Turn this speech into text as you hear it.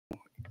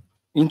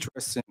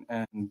interesting,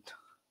 and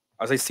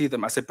as I see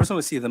them, as I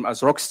personally see them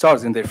as rock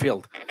stars in their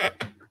field.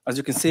 As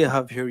you can see, I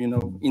have here,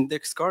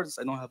 index cards.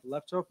 I don't have a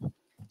laptop,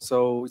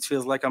 so it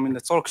feels like I'm in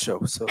a talk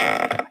show. So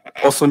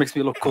also makes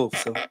me look cool.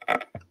 So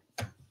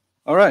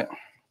all right.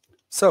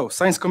 So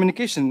science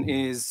communication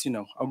is,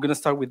 I'm gonna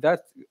start with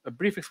that. A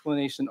brief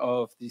explanation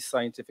of the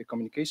scientific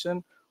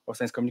communication or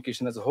science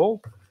communication as a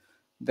whole.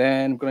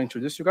 Then I'm gonna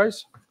introduce you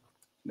guys.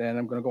 Then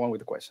I'm gonna go on with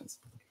the questions.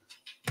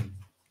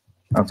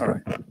 That's All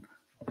right. right.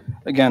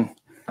 Again,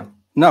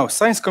 now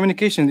science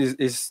communication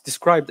is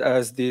described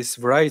as this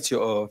variety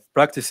of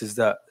practices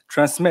that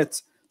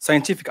transmit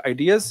scientific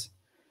ideas,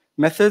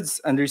 methods,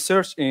 and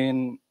research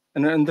in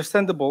an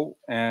understandable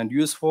and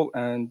useful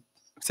and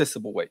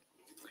accessible way.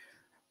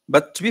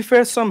 But to be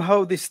fair,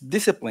 somehow this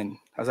discipline,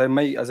 as I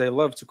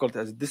love to call it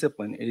as a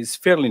discipline, it is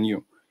fairly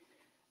new.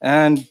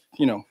 And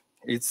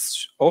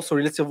it's also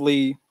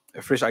relatively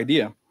a fresh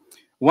idea,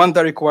 one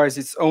that requires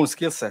its own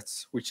skill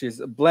sets, which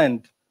is a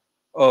blend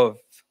of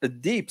a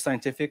deep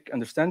scientific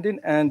understanding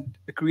and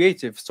a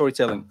creative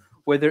storytelling,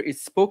 whether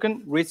it's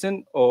spoken,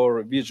 written,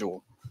 or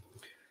visual.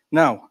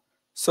 Now,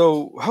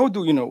 so how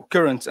do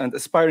current and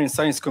aspiring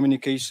science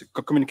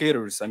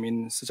communicators, I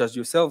mean, such as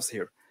yourselves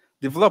here,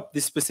 develop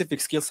this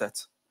specific skill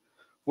set?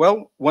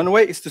 Well, one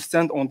way is to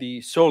stand on the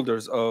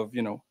shoulders of,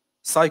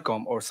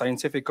 SciComm or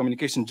scientific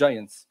communication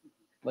giants,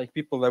 like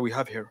people that we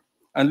have here,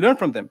 and learn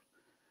from them.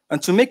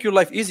 And to make your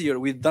life easier,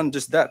 we've done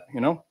just that.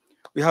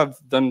 We have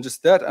done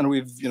just that, and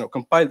we've,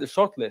 compiled a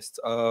short list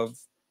of,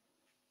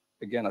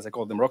 again, as I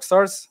call them, rock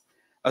stars,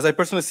 as I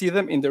personally see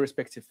them in their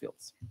respective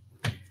fields.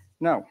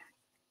 Now,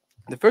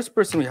 the first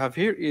person we have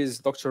here is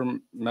Dr.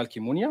 Malki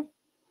Munia,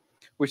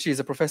 which is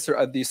a professor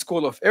at the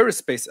School of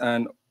Aerospace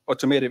and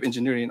Automotive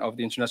Engineering of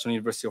the International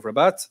University of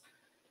Rabat.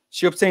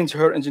 She obtained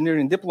her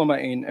engineering diploma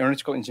in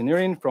aeronautical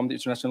engineering from the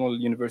International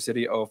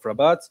University of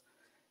Rabat,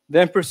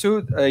 then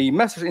pursued a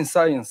master's in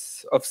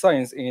science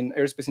in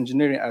aerospace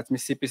engineering at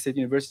Mississippi State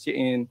University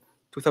in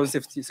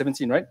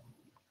 2017, right?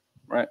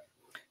 Right.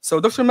 So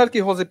Dr.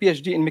 Malki holds a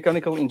PhD in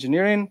mechanical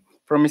engineering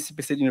from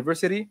Mississippi State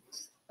University.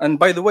 And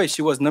by the way,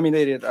 she was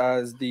nominated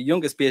as the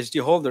youngest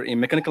PhD holder in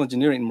mechanical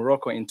engineering in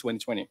Morocco in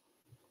 2020.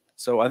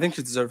 So I think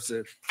she deserves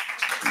it.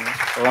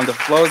 A round of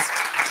applause.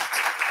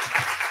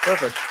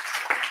 Perfect.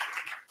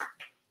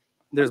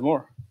 There's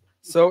more.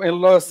 So in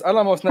Los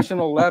Alamos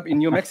National Lab in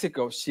New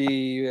Mexico,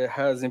 she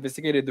has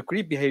investigated the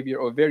creep behavior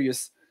of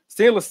various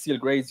stainless steel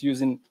grades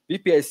using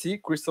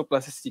BPIC crystal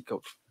plasticity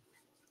code,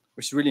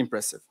 which is really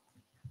impressive.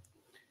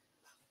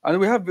 And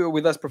we have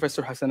with us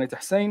Professor Hassanat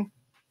Hussein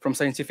from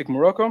Scientific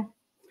Morocco.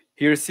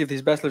 He received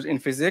his bachelor's in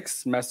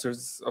physics,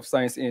 master's of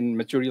science in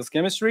materials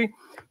chemistry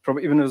from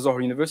Ibn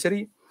al-Zohr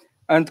University,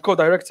 and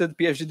co-directed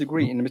PhD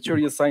degree in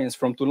materials science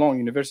from Toulon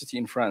University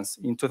in France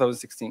in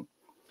 2016.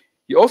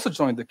 He also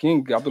joined the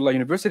King Abdullah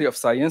University of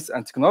Science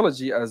and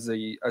Technology as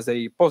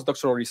a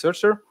postdoctoral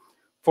researcher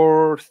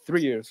for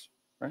 3 years,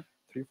 right?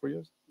 3 or 4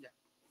 years? Yeah.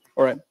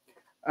 All right.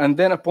 And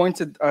then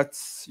appointed at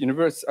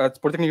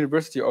Polytechnic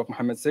University of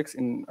Mohammed VI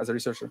as a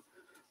researcher.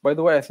 By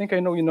the way, I think I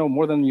know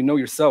more than you know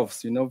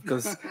yourselves,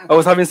 because I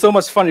was having so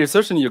much fun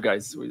researching you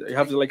guys. You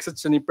have like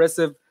such an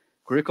impressive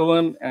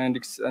curriculum and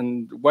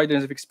wide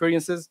range of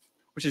experiences,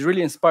 which is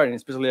really inspiring,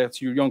 especially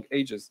at your young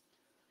ages.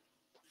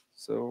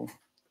 So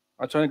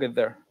I'll try to get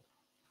there.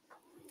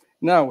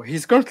 Now,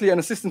 he's currently an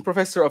assistant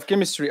professor of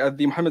chemistry at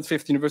the Mohammed V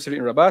University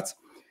in Rabat.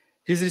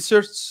 His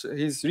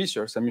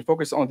research,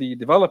 focused on the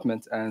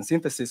development and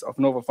synthesis of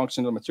novel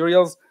functional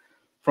materials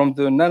from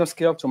the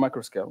nanoscale to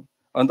microscale.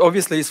 And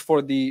obviously, it's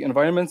for the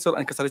environmental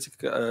and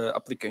catalytic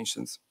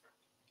applications.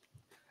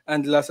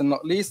 And last and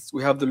not least,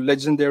 we have the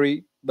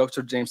legendary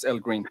Dr. James L.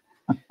 Green.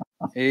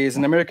 He is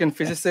an American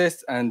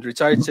physicist and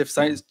retired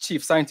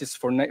chief scientist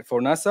for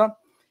NASA.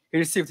 He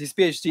received his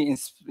PhD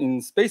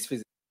in space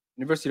physics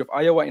University of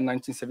Iowa in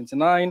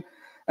 1979,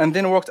 and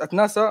then worked at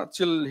NASA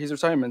till his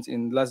retirement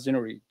in last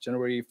January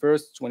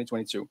 1st,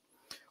 2022.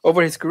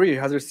 Over his career, he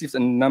has received a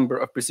number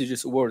of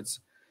prestigious awards.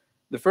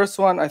 The first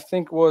one, I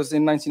think, was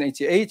in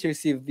 1988. He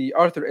received the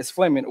Arthur S.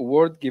 Fleming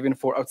Award, given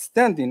for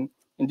outstanding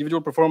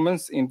individual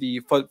performance in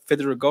the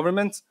federal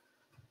government,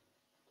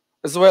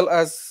 as well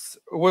as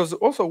was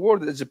also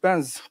awarded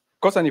Japan's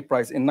Kotani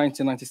Prize in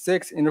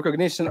 1996 in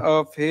recognition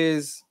of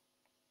his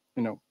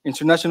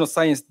international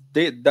science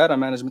data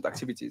management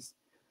activities.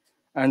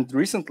 And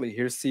recently,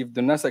 he received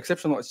the NASA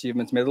Exceptional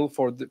Achievement Medal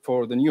for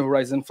the New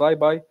Horizon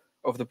flyby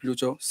of the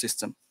Pluto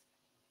system.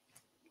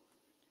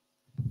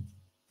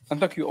 And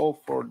thank you all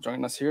for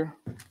joining us here.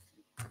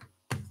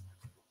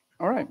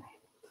 All right.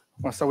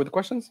 Want to start with the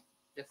questions?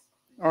 Yes.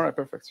 All right,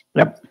 perfect.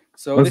 Yep.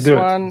 So Let's this do it.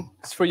 one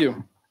is for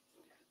you.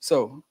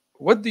 So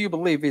what do you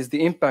believe is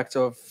the impact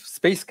of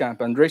Space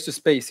Camp and Race to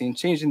Space in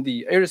changing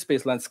the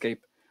aerospace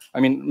landscape?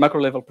 Macro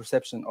level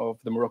perception of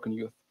the Moroccan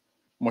youth,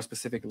 more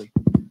specifically,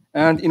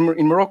 and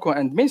in Morocco,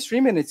 and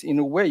mainstreaming it in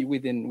a way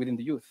within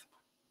the youth.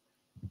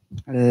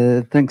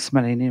 Thanks,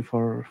 Malini,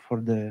 for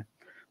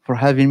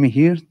having me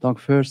here.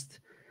 First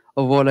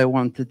of all, I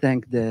want to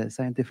thank the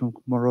Scientific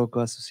Morocco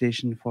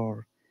Association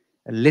for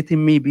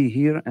letting me be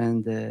here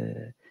and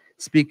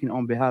speaking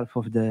on behalf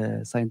of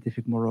the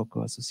Scientific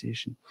Morocco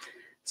Association.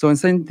 So in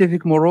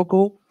Scientific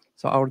Morocco,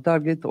 so our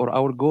target or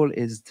our goal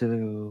is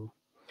to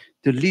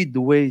lead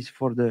the way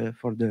for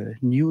the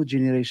new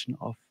generation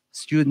of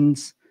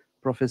students,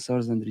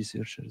 professors, and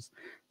researchers.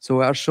 So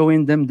we are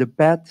showing them the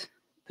path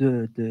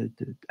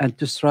and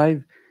to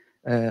strive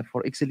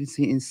for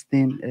excellency in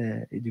STEM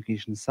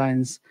education,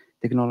 science,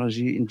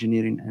 technology,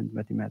 engineering, and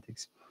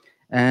mathematics.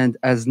 And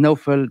as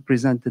Naufal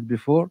presented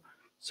before,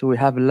 so we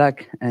have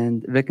lack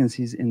and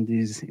vacancies in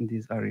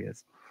these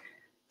areas.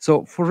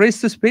 So for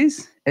Race to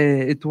Space,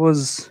 it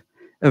was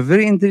a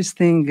very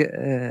interesting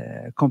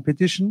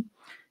competition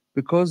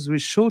because we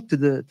showed to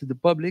the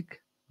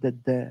public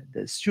that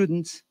the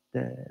students,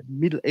 the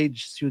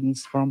middle-aged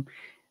students from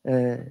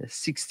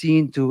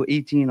 16 to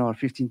 18 or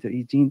 15 to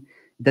 18,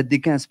 that they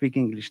can speak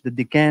English, that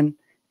they can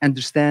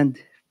understand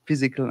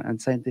physical and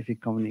scientific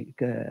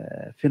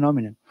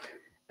phenomena.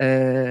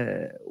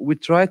 We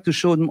tried to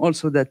show them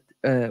also that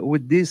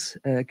with this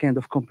kind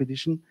of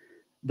competition,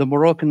 the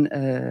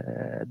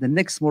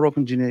next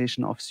Moroccan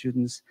generation of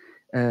students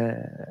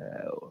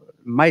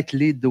might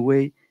lead the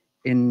way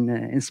in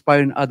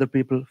inspiring other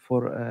people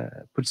for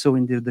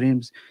pursuing their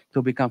dreams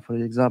to become, for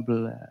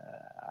example,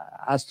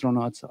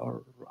 astronauts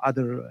or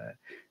other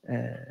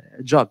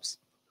jobs,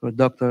 or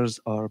doctors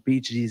or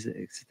PhDs,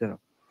 etc.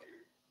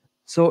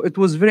 So it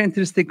was very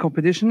interesting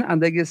competition,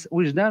 and I guess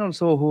Wijdan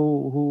also,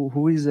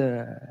 who is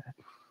a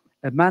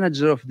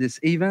manager of this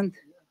event,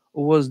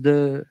 was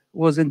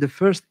in the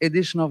first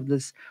edition of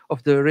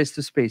the Race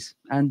to Space,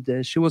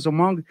 and she was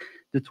among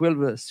the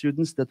 12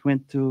 students that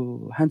went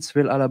to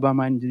Huntsville,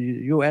 Alabama, in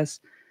the U.S.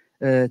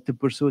 To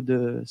pursue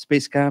the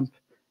space camp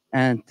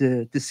and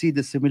to see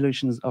the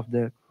simulations of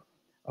the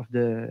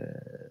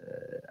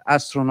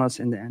astronauts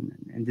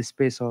in the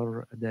space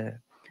or the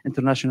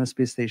International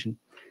Space Station.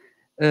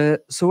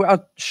 So we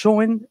are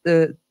showing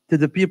to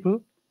the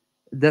people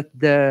that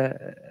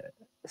the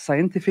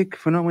scientific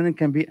phenomenon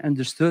can be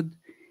understood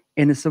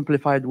in a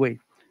simplified way.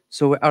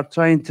 So we are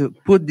trying to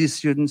put these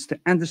students to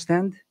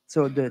understand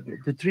so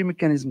the three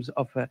mechanisms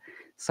of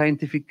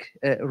scientific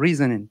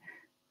reasoning.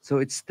 So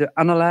it's to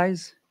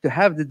analyze, to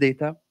have the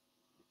data,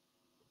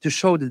 to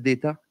show the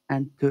data,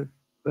 and to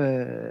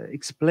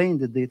explain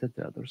the data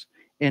to others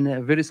in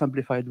a very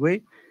simplified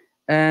way.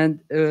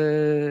 And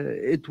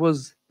it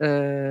was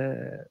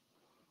a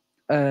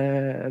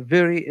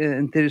very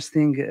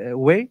interesting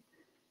way,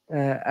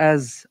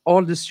 as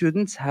all the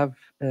students have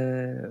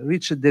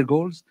reached their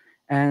goals,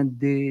 and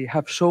they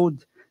have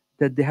showed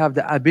that they have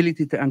the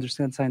ability to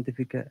understand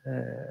scientific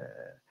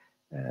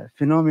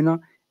phenomena,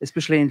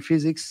 especially in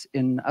physics,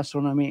 in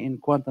astronomy, in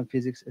quantum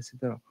physics,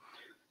 etc.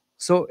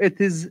 So it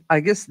is, I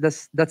guess,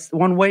 that's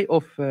one way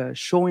of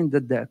showing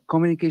that the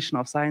communication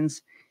of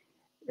science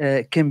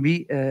can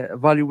be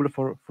valuable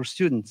for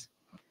students.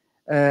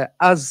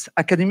 As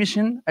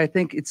academician, I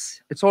think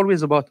it's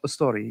always about a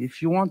story.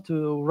 If you want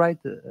to write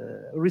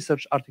a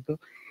research article,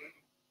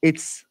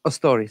 it's a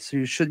story. So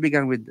you should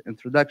begin with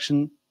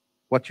introduction,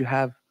 what you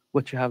have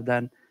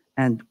done,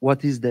 and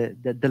what is the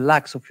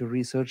lacks of your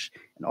research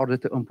in order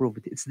to improve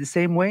it. It's the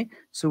same way.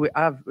 So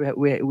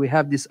we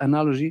have this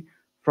analogy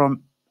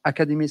from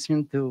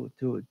academician to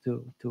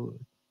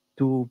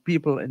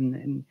people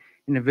in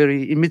a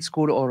very in mid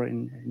school or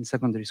in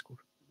secondary school.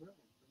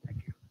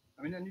 Thank you.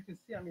 I mean, and you can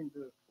see, I mean,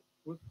 the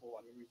fruitful,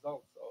 I mean,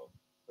 results of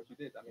what you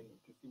did. I mean, you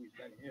can see we've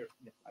done here.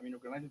 Yes. I mean,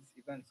 organizing this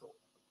event. So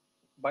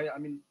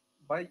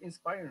by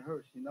inspiring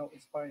her, she now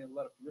inspiring a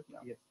lot of youth now.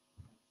 Yes.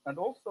 And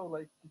also,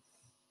 like,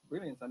 it's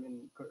brilliant. I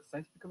mean,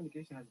 scientific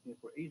communication has been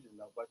for ages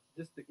now, but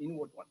just the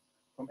inward one,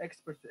 from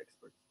experts to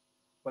experts.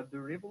 But the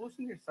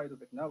revolutionary side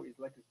of it now is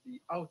like it's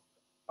the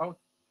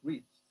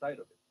outreach side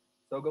of it.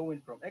 So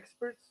going from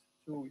experts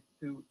to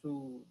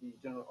the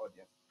general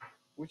audience,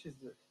 which is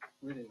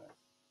really nice.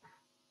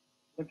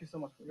 Thank you so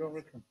much for your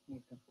welcome.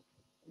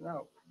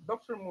 Now,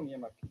 Dr.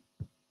 Munyamaki,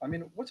 I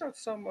mean, what are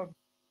some of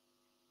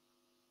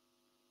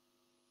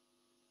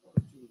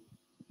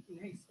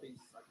space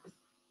sites?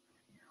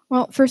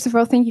 Well, first of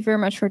all, thank you very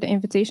much for the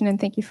invitation, and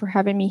thank you for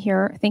having me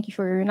here. Thank you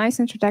for your nice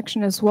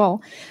introduction as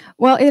well.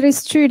 Well, it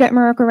is true that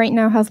Morocco right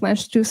now has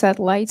launched 2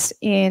 satellites,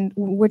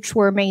 which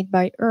were made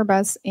by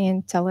Airbus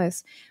and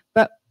Thales.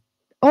 But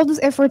all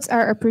those efforts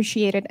are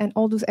appreciated, and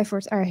all those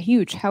efforts are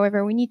huge.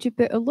 However, we need to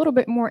put a little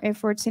bit more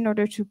efforts in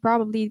order to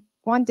probably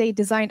one day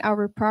design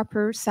our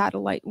proper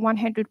satellite,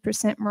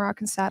 100%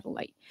 Moroccan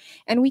satellite.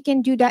 And we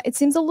can do that. It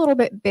seems a little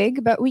bit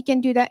big, but we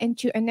can do that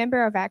into a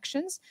number of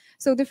actions.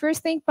 So the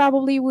first thing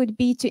probably would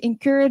be to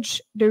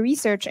encourage the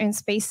research and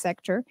space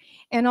sector,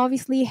 and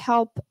obviously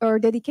help or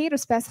dedicate a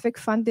specific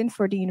funding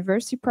for the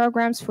university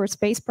programs, for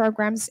space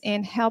programs,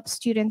 and help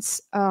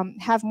students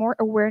have more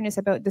awareness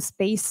about the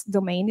space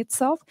domain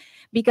itself,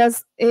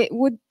 because it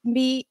would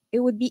be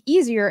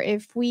easier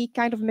if we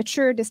kind of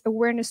mature this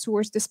awareness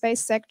towards the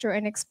space sector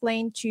and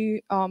explain to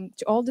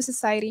all the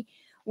society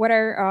what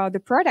are the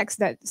products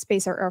that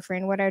space are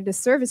offering, what are the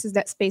services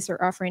that space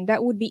are offering.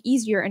 That would be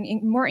easier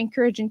and more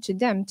encouraging to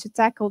them to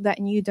tackle that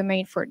new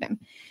domain for them.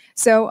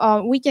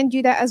 So we can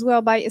do that as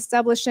well by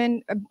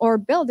establishing or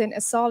building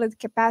a solid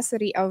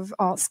capacity of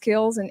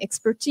skills and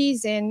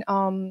expertise in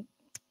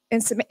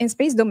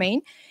space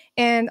domain.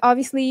 And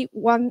obviously,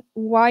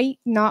 why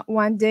not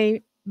one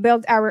day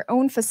build our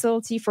own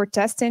facility for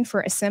testing,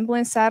 for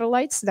assembling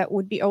satellites? That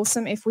would be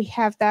awesome if we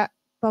have that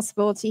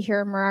possibility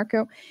here in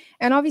Morocco.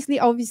 And obviously,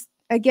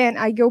 again,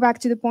 I go back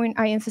to the point,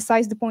 I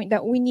emphasize the point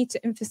that we need to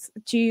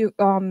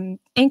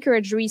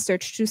encourage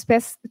research,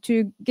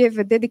 to give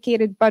a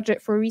dedicated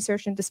budget for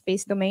research in the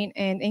space domain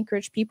and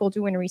encourage people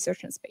doing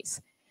research in space.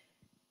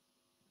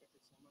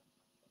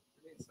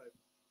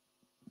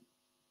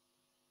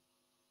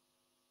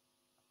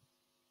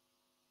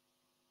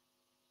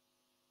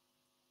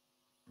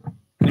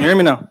 Can you hear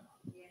me now?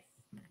 Yes.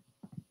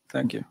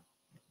 Thank you.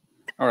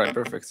 All right,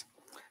 perfect.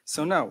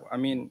 So now, I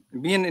mean,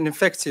 being an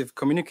effective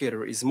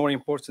communicator is more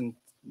important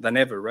than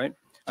ever, right?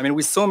 I mean,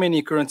 with so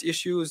many current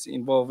issues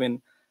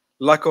involving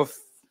lack of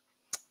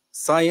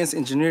science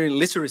engineering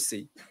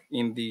literacy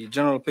in the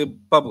general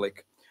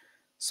public.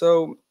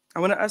 So I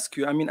want to ask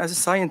you, I mean, as a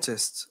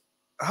scientist,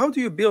 how do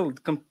you build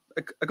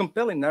a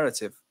compelling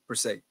narrative, per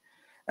se,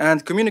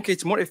 and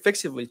communicate more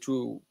effectively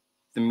to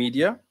the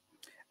media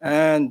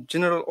and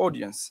general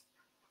audience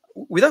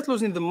without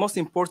losing the most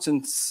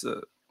important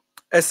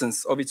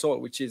essence of it all,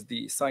 which is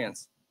the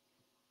science?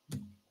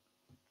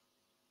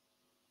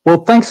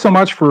 Well, thanks so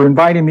much for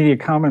inviting me to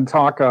come and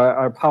talk.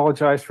 I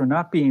apologize for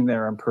not being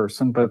there in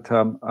person, but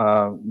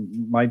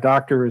my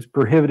doctor has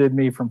prohibited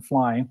me from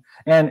flying,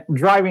 and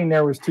driving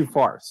there was too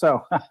far.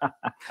 So,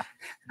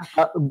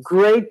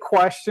 great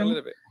question. A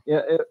little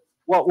bit.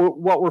 What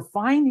we're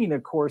finding,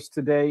 of course,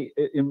 today,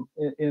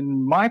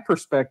 in my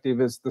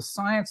perspective, is the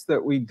science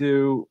that we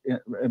do,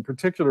 in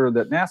particular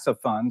that NASA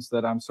funds,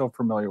 that I'm so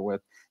familiar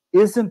with,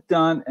 isn't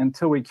done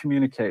until we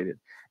communicate it.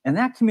 And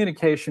that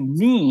communication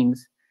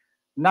means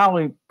not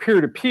only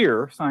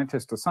peer-to-peer,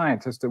 scientist to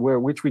scientist,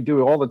 which we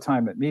do all the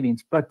time at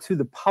meetings, but to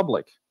the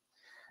public.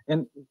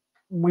 And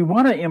we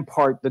want to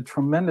impart the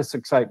tremendous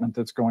excitement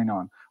that's going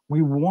on.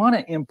 We want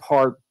to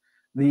impart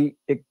the,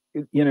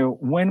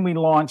 when we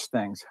launch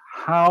things,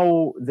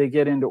 how they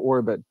get into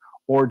orbit,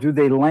 or do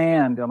they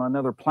land on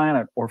another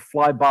planet or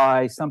fly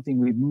by something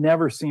we've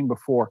never seen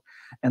before,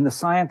 and the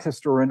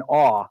scientists are in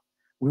awe.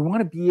 We want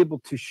to be able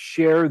to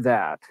share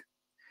that.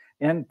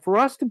 And for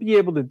us to be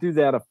able to do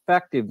that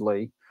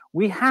effectively,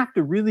 we have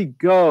to really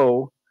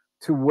go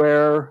to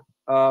where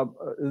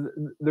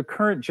the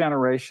current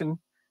generation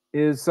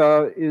is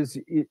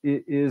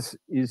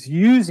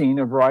using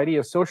a variety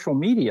of social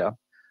media.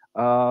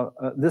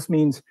 This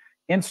means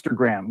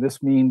Instagram.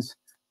 This means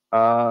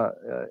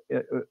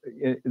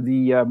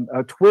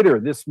Twitter.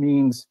 This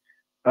means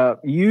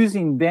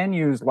using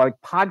venues like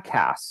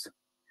podcasts.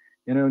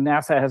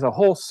 NASA has a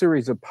whole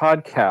series of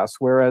podcasts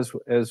where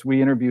as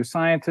we interview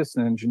scientists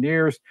and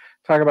engineers,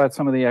 talk about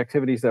some of the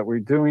activities that we're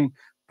doing,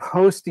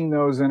 posting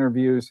those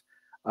interviews,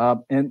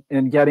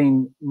 and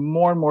getting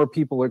more and more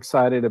people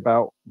excited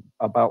about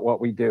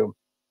what we do.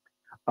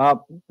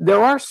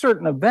 There are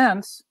certain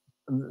events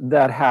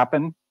that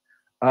happen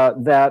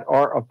that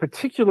are of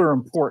particular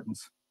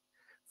importance.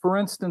 For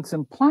instance,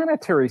 in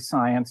planetary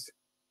science,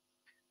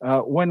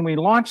 when we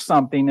launch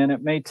something, and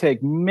it may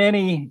take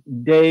many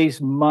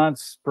days,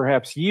 months,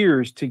 perhaps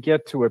years to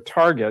get to a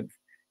target,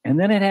 and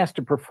then it has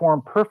to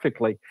perform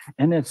perfectly,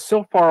 and it's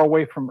so far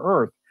away from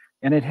Earth,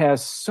 and it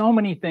has so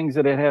many things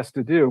that it has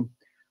to do,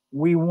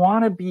 we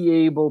want to be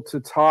able to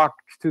talk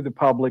to the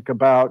public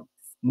about,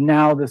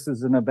 now this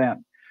is an event.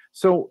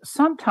 So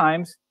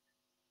sometimes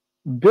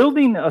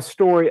building a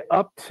story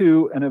up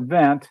to an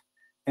event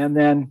and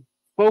then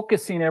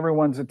focusing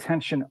everyone's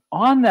attention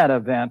on that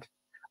event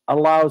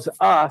allows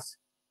us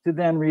to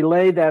then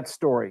relay that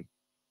story.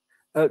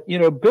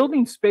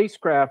 Building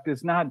spacecraft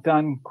is not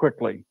done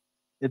quickly.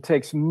 It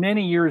takes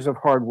many years of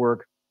hard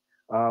work,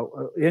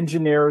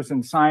 engineers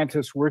and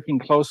scientists working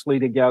closely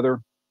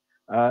together,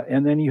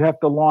 and then you have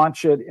to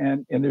launch it,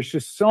 and there's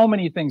just so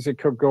many things that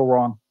could go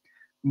wrong.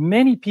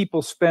 Many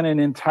people spend an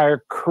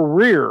entire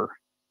career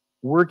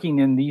working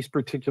in these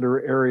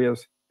particular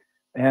areas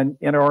and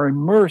are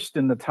immersed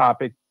in the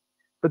topic,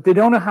 but they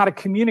don't know how to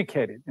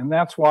communicate it. And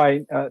that's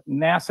why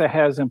NASA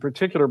has in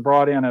particular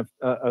brought in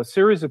a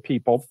series of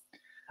people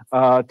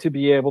to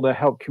be able to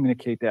help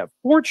communicate that.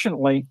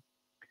 Fortunately,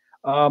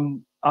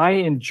 I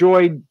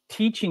enjoyed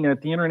teaching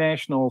at the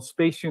International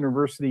Space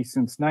University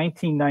since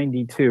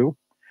 1992,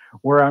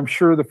 where I'm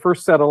sure the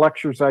first set of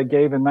lectures I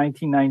gave in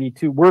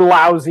 1992 were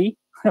lousy,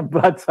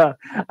 but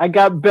I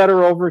got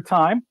better over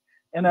time.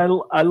 And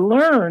I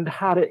learned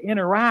how to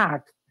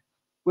interact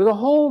with a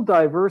whole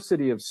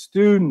diversity of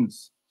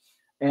students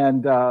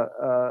and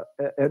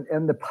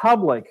the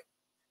public.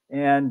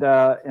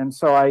 And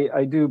so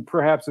I do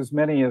perhaps as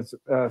many as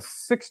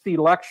 60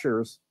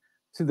 lectures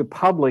to the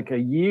public a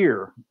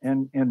year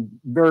in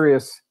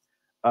various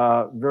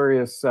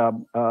formats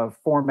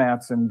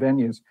and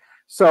venues.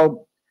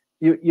 So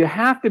you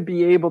have to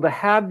be able to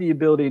have the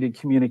ability to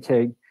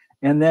communicate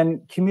and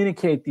then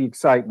communicate the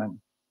excitement.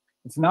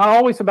 It's not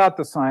always about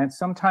the science.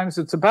 Sometimes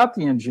it's about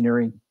the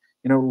engineering.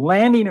 You know,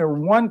 landing a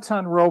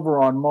 1-ton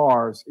rover on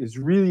Mars is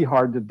really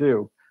hard to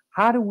do.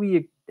 How do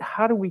we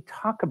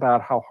talk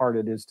about how hard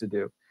it is to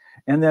do?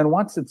 And then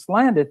once it's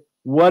landed,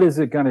 what is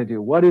it going to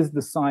do? What is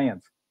the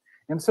science?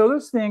 And so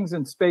those things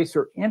in space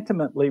are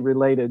intimately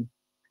related,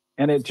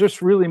 and it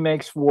just really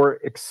makes for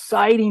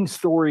exciting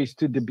stories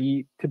to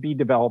be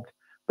developed.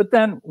 But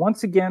then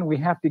once again, we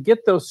have to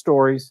get those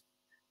stories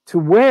to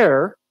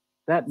where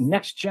that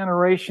next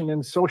generation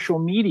in social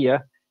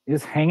media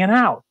is hanging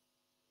out.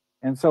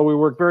 And so we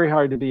work very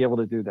hard to be able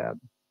to do that.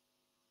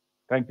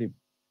 Thank you.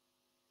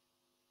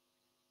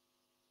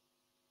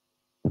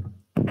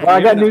 Well,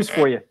 I got news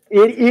for you.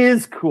 It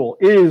is cool.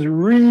 It is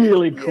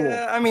really cool.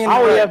 Yeah, I mean,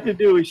 all we have to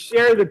do is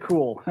share the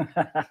cool.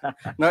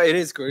 No, it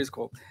is cool. It is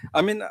cool.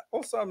 I mean,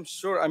 also, I'm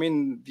sure. I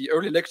mean, the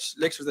early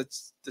lectures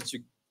that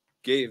you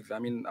gave. I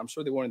mean, I'm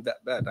sure they weren't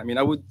that bad. I mean,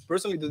 I would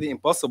personally do the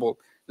impossible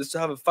just to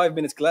have a 5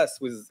 minutes class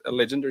with a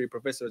legendary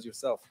professor as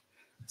yourself.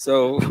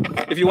 So,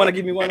 if you want to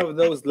give me one of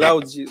those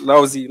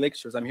lousy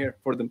lectures, I'm here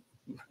for them.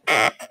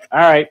 All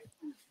right,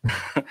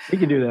 we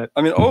can do that.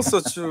 I mean, also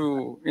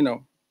to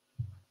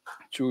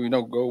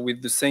go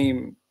with the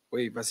same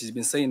wave as he's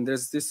been saying.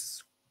 There's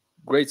this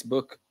great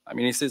book. I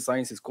mean, he says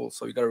science is cool,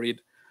 so you gotta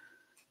read.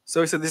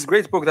 So it's this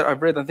great book that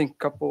I've read, I think,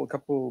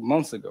 couple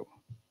months ago,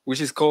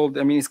 which is called,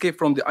 I mean, Escape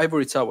from the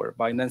Ivory Tower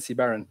by Nancy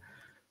Barron,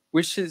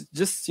 which is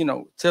just,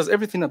 tells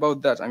everything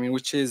about that. I mean,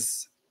 which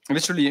is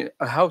literally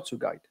a how-to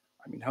guide.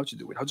 I mean, how to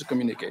do it, how to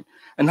communicate,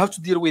 and how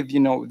to deal with,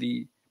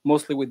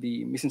 mostly with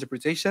the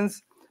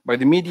misinterpretations by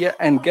the media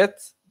and get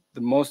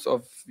the most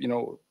of,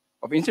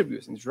 of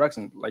interviews,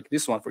 interactions, like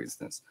this one, for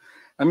instance.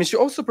 I mean, she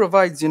also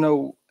provides,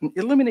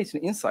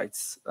 illuminating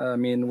insights, I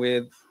mean,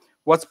 with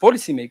what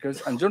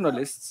policymakers and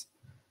journalists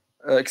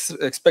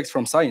expect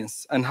from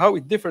science and how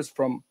it differs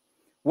from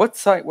what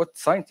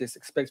scientists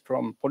expect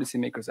from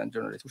policymakers and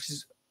journalists, which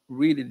is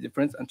really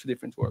different and two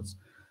different worlds.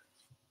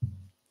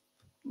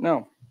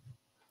 Now,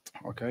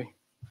 okay,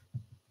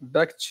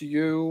 back to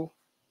you,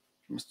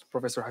 Mr.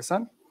 Professor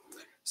Hassan.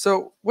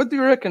 So what do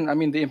you reckon, I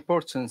mean, the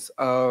importance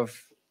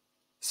of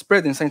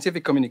spreading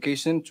scientific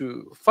communication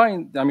to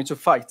fight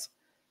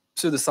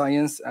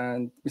pseudoscience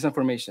and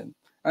misinformation?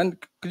 And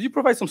could you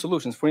provide some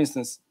solutions? For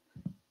instance,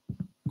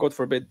 God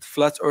forbid,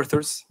 flat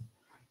earthers.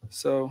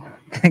 So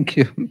Thank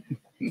you.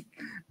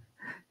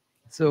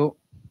 So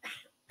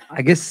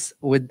I guess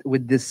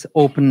with this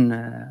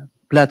open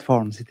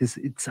platforms,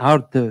 it's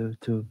hard to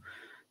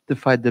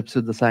fight the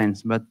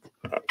pseudoscience. But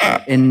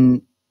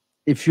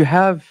if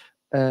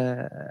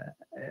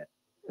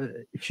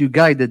you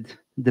guided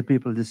the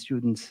people, the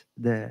students,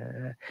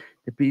 the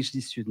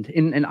PhD student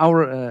in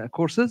our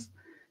courses,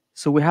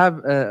 so we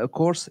have a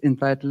course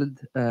entitled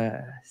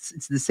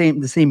it's the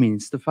same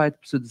means to fight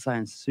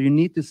pseudoscience. So you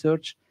need to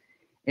search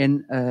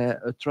in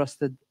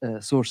trusted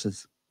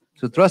sources.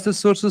 So trusted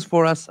sources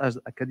for us as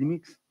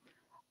academics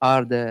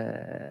are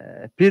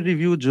the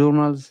peer-reviewed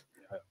journals,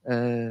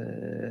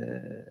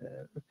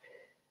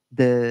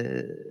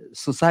 the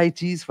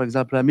societies, for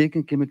example,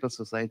 American Chemical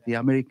Society,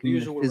 American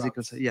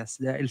Physical Society, yes,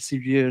 the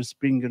Elsevier,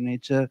 Springer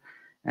Nature,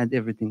 and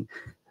everything.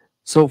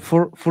 So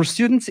for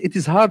students, it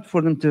is hard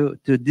for them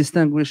to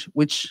distinguish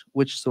which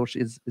source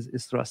is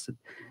trusted.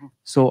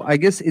 So I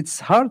guess it's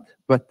hard,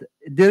 but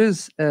there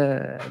is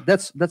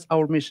that's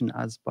our mission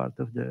as part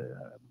of the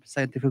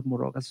Scientific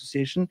Morocco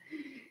Association,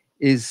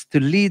 is to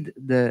lead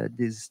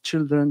these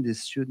children,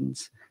 these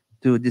students,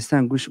 to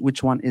distinguish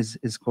which one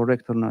is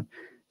correct or not.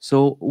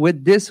 So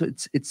with this,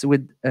 it's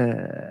with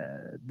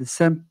the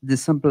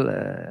simple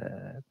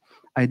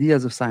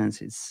ideas of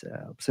science. It's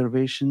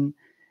observation,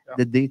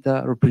 the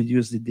data,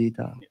 reproduce the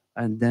data,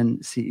 and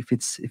then see if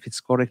it's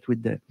correct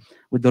with the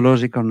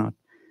logic or not.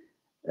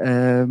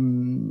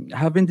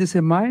 Having this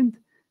in mind,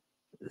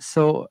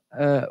 so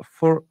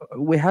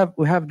we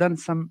have done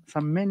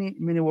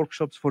many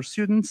workshops for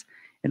students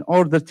in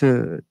order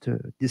to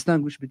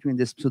distinguish between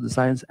this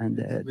pseudoscience and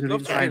the we'd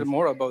love to hear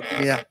more about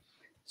this. Yeah.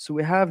 So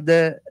we have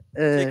the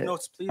take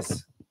notes,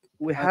 please.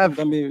 We have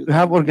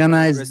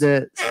organized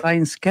the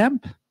science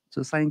camp.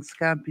 So science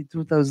camp in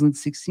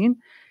 2016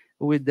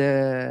 with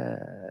the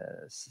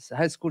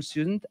high school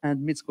student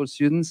and mid-school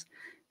students.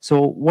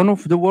 So one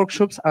of the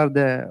workshops are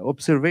the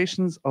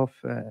observations of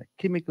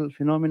chemical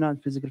phenomena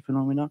and physical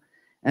phenomena,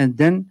 and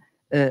then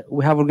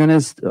we have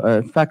organized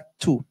in fact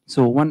two.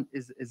 So one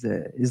is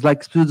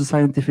like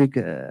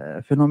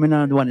pseudoscientific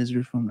phenomena, and one is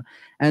real phenomena.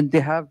 And they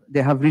have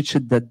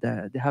reached that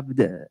they have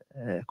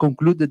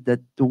concluded that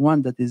the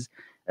one that is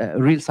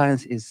real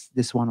science is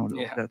this one or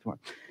that one.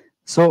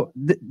 So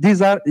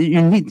these are,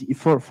 you need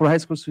for high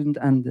school students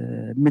and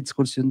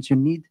mid-school students, you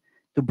need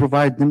to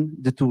provide them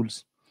the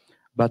tools.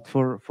 But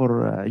for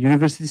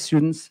university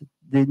students,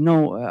 they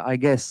know, I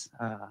guess,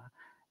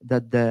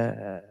 that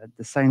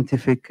the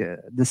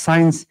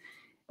science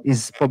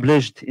is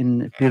published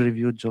in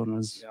peer-reviewed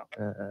journals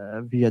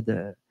via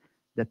the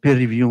peer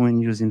reviewing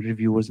using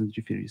reviewers and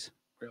referees.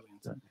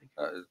 Brilliant.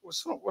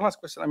 So one last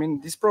question. I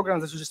mean, these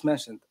programs that you just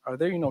mentioned, are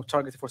they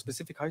targeted for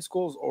specific high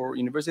schools or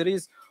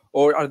universities,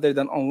 or are they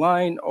done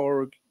online,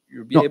 or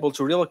you'll be able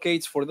to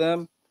relocate for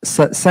them?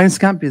 Science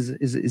camp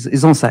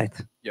is on site.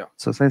 Yeah.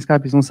 So science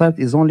camp is on site,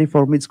 is only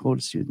for mid-school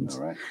students.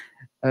 All right.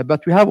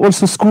 But we have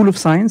also School of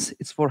Science.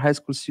 It's for high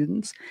school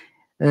students.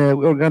 We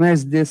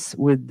organize this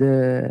with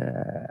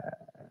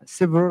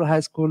several high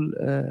school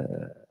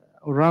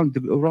around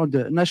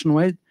the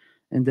nationwide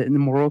in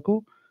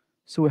Morocco.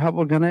 So we have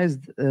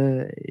organized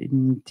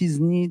in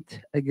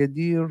Tiznit,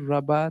 Agadir,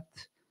 Rabat,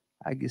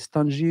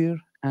 Tangier,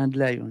 and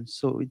Lyon.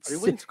 So Are it's you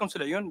willing to come to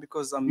Lyon?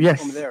 Because I'm yes,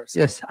 from there. So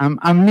yes.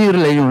 I'm near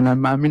Lyon.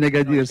 I'm in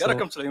Agadir. no, you gotta so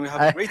come to Lyon. We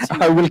have a great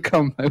team. I will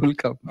come. I will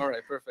come. All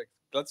right, perfect.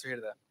 Glad to hear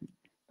that.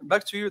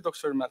 Back to you,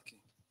 Dr. Malki.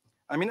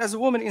 I mean, as a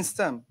woman in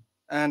STEM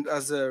and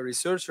as a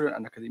researcher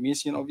and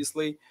academician,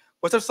 obviously,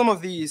 what are some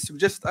of the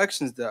suggested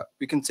actions that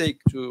we can take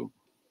to,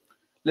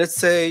 let's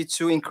say,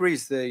 to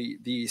increase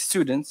the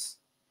students'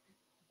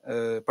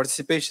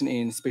 participation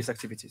in space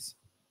activities?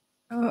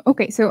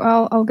 Okay, so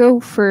I'll go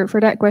for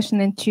that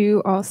question in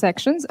two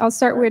sections. I'll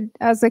start with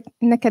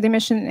an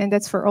academician, and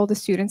that's for all the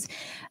students.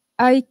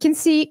 I can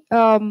see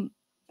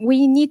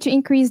we need to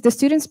increase the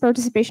students'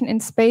 participation in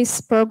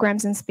space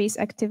programs and space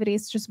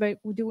activities just by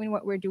doing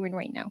what we're doing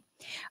right now.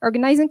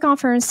 Organizing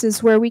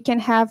conferences where we can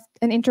have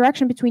an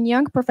interaction between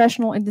young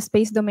professionals in the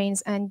space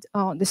domains and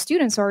the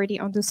students already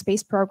on the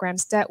space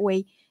programs. That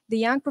way, the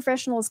young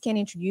professionals can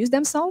introduce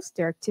themselves,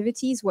 their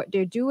activities, what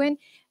they're doing,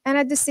 and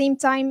at the same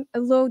time,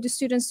 allow the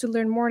students to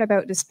learn more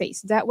about the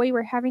space. That way,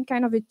 we're having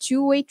kind of a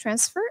two-way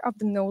transfer of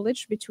the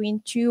knowledge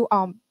between two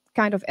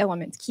kind of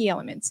elements, key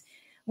elements.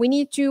 We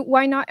need to,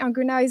 why not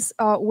organize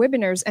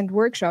webinars and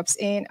workshops?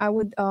 And I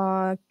would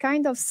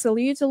kind of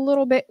salute a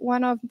little bit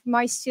one of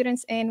my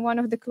students in one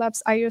of the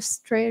clubs,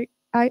 Aerosteria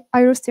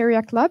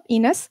Club,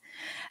 Ines.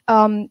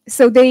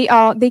 So they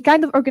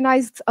kind of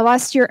organized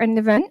last year an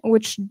event,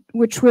 which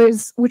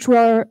was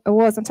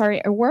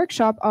a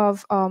workshop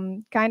of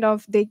kind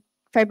of they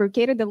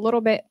fabricated a little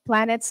bit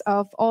planets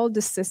of all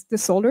the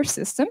solar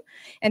system,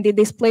 and they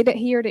displayed it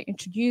here. They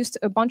introduced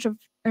a bunch of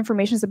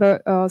information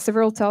about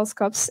several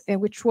telescopes,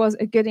 which was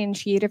a good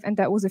initiative, and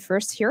that was the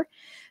first here.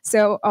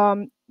 So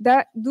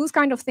that those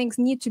kind of things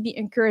need to be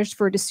encouraged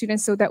for the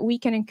students so that we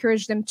can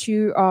encourage them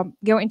to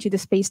go into the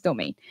space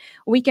domain.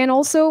 We can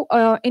also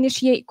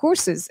initiate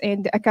courses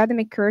in the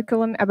academic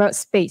curriculum about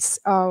space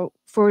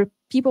for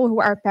people who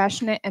are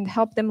passionate and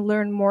help them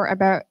learn more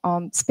about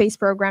space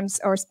programs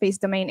or space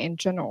domain in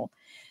general.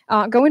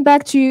 Going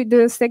back to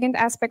the second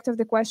aspect of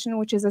the question,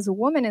 which is as a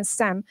woman in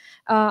STEM,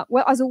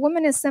 well, as a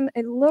woman in STEM,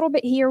 a little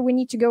bit here, we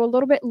need to go a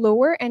little bit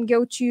lower and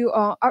go to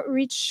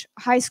outreach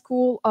high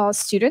school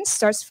students,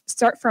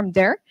 start from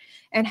there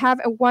and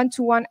have a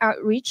one-to-one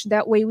outreach.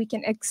 That way we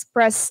can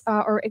express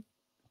or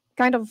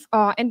kind of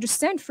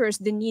understand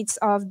first the needs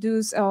of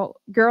those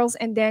girls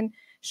and then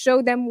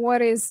show them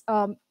what is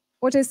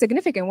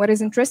significant, what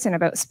is interesting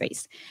about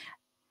space.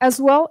 As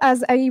well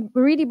as I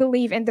really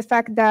believe in the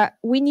fact that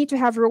we need to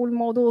have role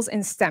models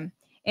in STEM.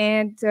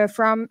 And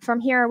from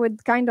here, I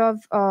would kind of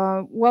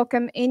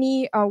welcome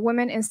any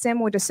women in STEM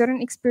with a certain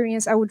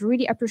experience. I would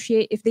really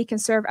appreciate if they can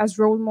serve as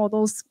role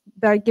models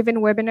by giving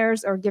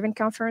webinars or giving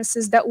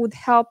conferences that would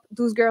help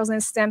those girls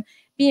in STEM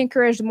be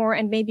encouraged more,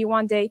 and maybe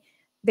one day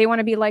they want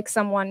to be like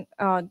someone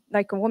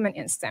like a woman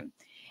in STEM.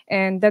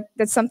 And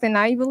that's something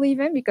I believe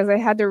in because I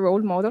had a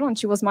role model, and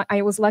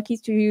I was lucky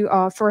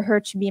for her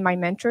to be my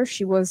mentor.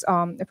 She was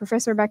a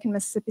professor back in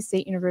Mississippi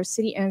State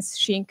University, and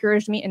she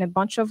encouraged me in a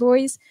bunch of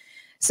ways.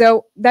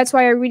 So that's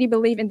why I really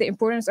believe in the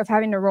importance of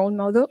having a role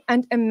model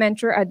and a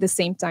mentor at the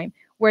same time,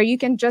 where you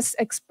can just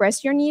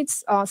express your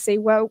needs, say,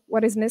 well,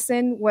 what is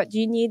missing, what do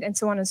you need, and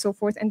so on and so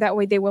forth. And that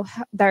way they will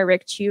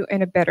direct you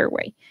in a better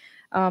way.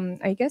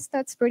 I guess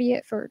that's pretty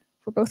it for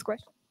both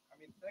questions.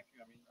 Thank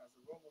you. As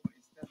a role model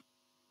in STEM.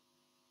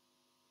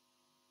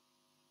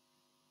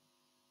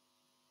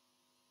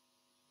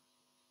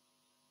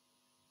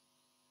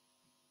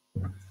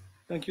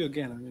 Thank you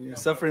again. You're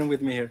suffering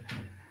with me here.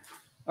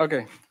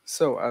 Okay,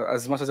 so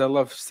as much as I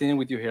love staying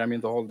with you here,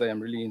 the whole day, I'm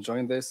really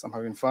enjoying this. I'm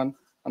having fun,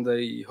 and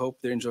I hope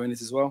they're enjoying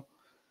this as well.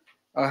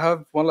 I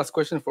have one last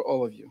question for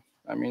all of you.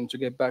 To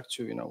get back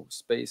to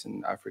space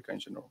and Africa in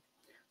general.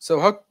 So,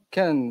 how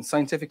can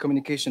scientific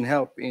communication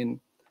help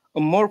in a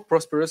more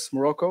prosperous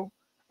Morocco,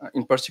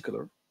 in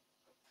particular,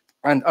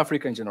 and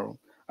Africa in general?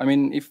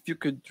 If you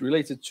could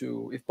relate it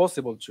to, if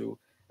possible, to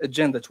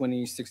Agenda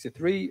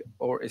 2063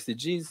 or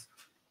SDGs,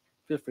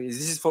 feel free.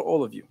 This is for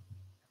all of you.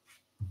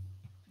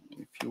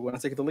 If you want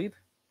to take the lead.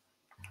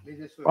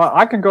 Well,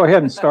 I can go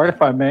ahead and start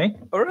if I may.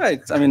 All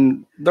right.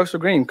 Dr.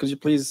 Green, could you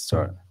please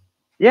start?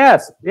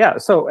 Yes, yeah.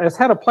 So as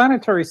head of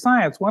planetary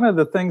science, one of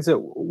the things that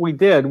we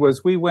did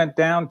was we went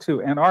down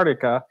to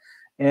Antarctica,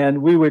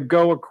 and we would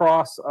go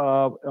across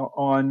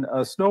on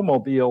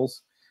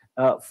snowmobiles,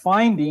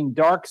 finding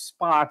dark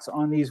spots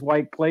on these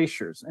white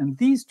glaciers. And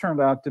these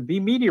turned out to be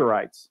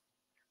meteorites.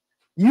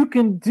 You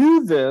can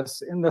do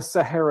this in the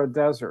Sahara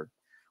Desert,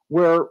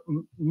 where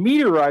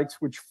meteorites,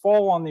 which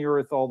fall on the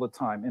earth all the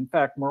time. In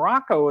fact,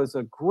 Morocco is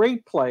a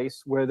great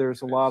place where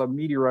there's a lot of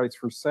meteorites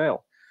for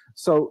sale.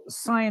 So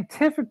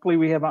scientifically,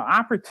 we have an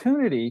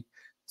opportunity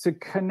to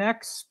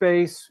connect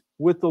space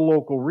with the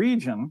local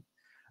region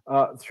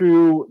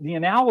through the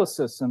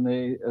analysis and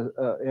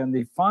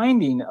the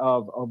finding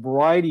of a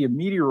variety of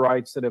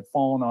meteorites that have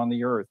fallen on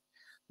the Earth.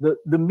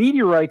 The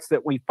meteorites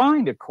that we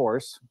find, of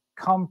course,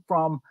 come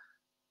from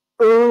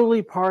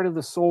early part of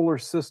the solar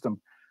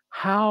system,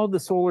 how the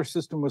solar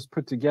system was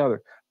put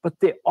together. But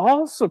they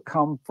also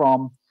come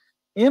from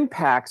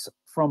impacts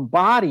from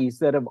bodies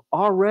that have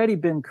already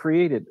been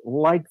created,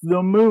 like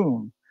the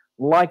moon,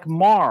 like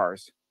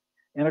Mars.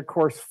 And of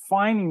course,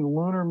 finding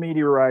lunar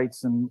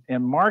meteorites and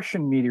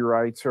Martian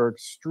meteorites are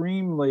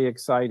extremely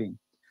exciting.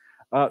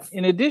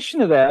 In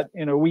addition to that,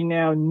 we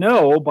now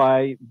know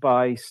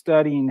by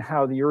studying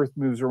how the Earth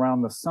moves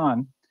around the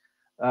sun,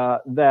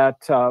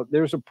 that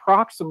there's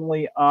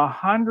approximately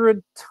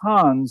 100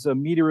 tons of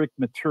meteoric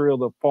material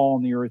that fall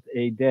on the Earth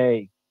a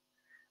day.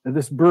 Now,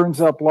 this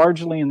burns up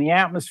largely in the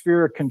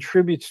atmosphere. It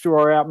contributes to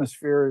our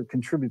atmosphere. It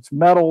contributes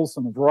metals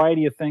and a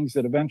variety of things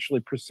that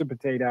eventually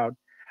precipitate out.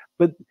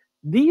 But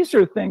these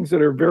are things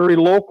that are very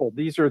local.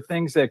 These are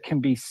things that can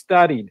be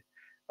studied.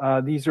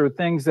 These are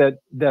things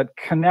that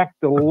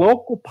connect the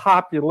local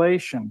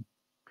population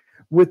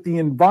with the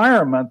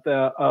environment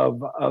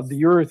of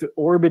the Earth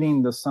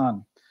orbiting the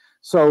sun.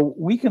 So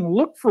we can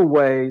look for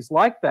ways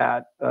like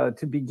that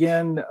to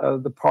begin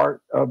the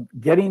part of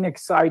getting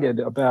excited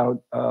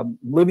about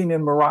living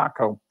in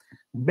Morocco,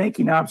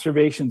 making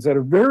observations that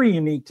are very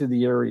unique to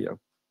the area.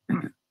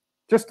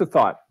 Just a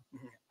thought.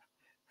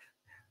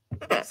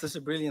 Such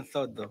a brilliant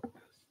thought, though.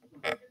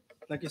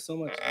 Thank you so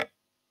much.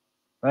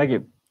 Thank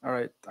you. All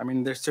right. I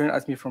mean, they're staring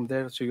at me from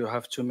there, so you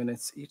have 2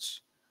 minutes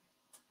each.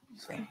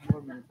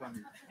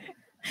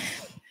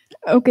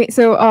 Okay,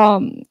 so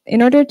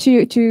in order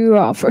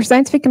to for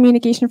scientific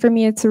communication, for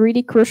me, it's a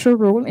really crucial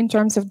role in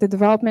terms of the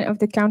development of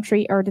the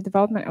country or the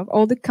development of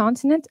all the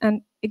continent.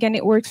 And again,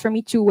 it works for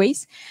me two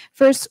ways.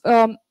 First,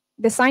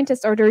 the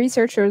scientists or the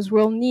researchers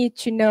will need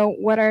to know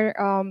what are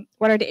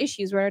the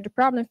issues, what are the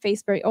problems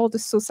faced by all the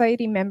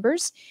society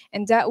members,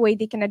 and that way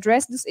they can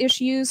address these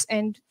issues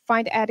and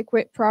find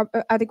adequate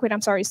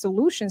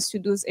solutions to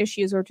those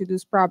issues or to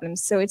those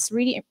problems. So it's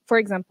really, for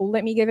example,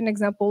 let me give an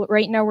example.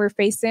 Right now we're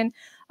facing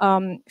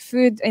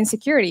food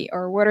insecurity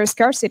or water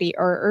scarcity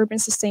or urban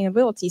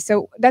sustainability.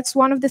 So that's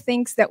one of the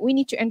things that we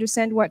need to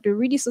understand what the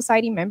really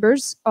society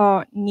members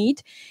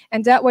need,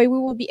 and that way we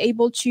will be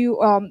able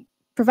to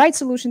provide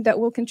solutions that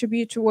will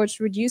contribute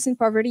towards reducing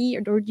poverty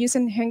or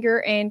reducing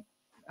hunger, and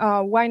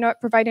why not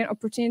providing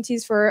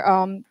opportunities for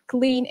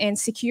clean and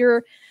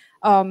secure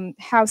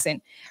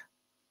housing.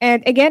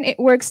 And again, it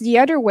works the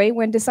other way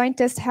when the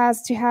scientist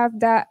has to have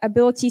that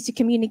ability to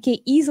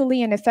communicate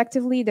easily and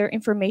effectively their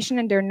information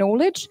and their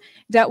knowledge.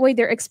 That way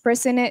they're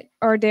expressing it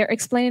or they're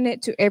explaining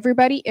it to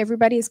everybody.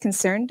 Everybody is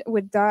concerned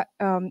with that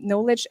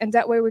knowledge. And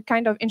that way we're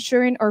kind of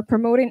ensuring or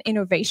promoting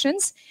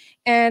innovations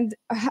and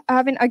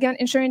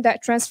ensuring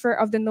that transfer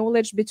of the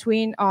knowledge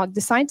between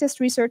the scientists,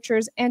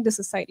 researchers, and the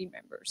society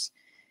members.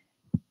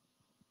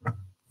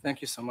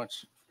 Thank you so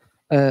much.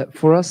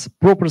 For us,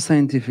 proper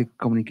scientific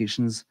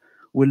communications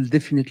will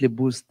definitely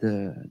boost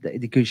the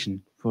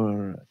education.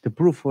 For the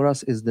proof for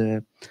us is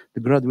the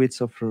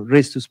graduates of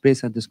Race to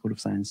Space and the School of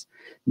Science.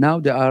 Now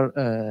there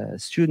are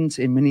students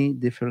in many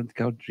different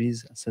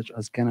countries, such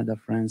as Canada,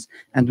 France,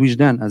 and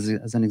Wijdan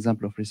as an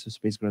example of Race to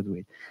Space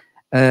graduate.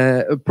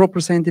 Proper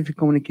scientific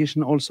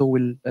communication also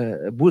will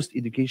boost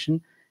education,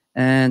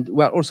 and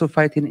we are also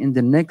fighting in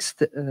the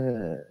next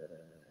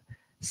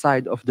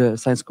side of the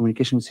science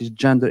communication, which is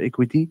gender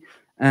equity.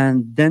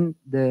 And then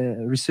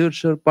the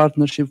researcher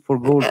partnership for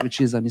goals, which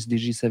is an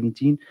SDG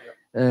 17.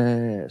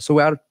 So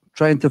we are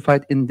trying to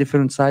fight in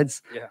different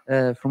sides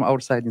from our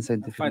side in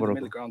scientific find Morocco.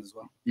 the middle ground as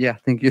well. Yeah,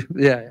 thank you.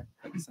 Yeah.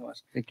 Thank you so much.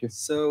 Thank you.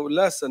 So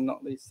last and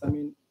not least, I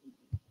mean,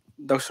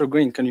 Dr.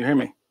 Green, can you hear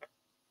me?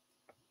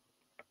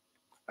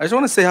 I just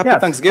want to say happy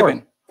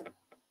Thanksgiving.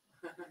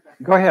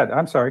 Go ahead.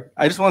 I'm sorry.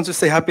 I just want to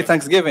say happy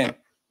Thanksgiving.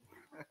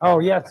 Oh,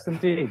 yes,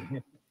 indeed.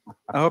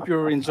 I hope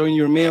you're enjoying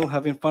your meal,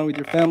 having fun with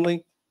your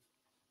family.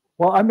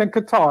 Well, I'm in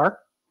Qatar,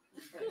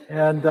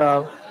 and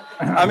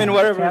I mean,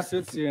 whatever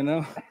suits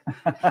you,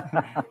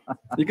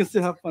 you can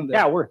still have fun there.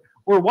 Yeah, we're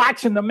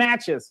watching the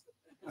matches.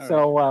 All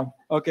so right.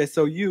 Okay,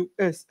 so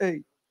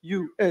USA.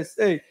 That's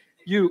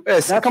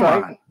Come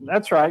right. on.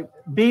 That's right.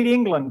 Beat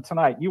England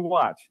tonight. You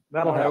watch.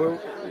 That'll happen.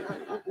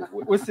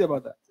 We'll see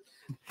about that.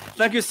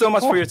 Thank you so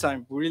much for your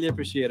time. We really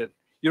appreciate it.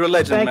 You're a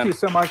legend, man. Thank you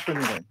so much for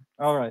meeting.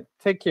 All right.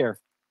 Take care.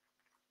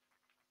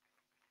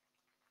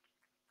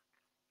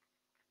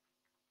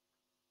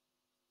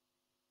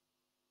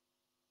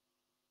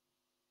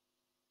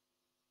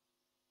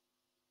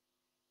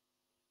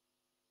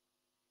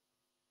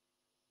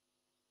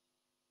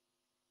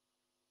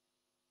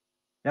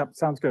 Yep,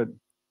 sounds good.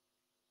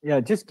 Yeah,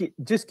 just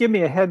give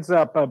me a heads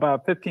up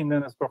about 15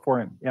 minutes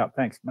beforehand. Yeah,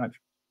 thanks much.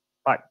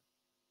 Bye.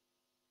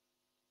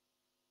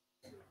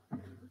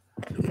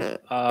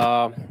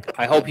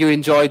 I hope you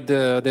enjoyed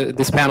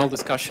this panel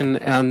discussion,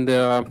 and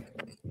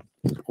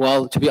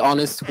well, to be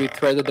honest, we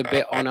threaded a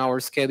bit on our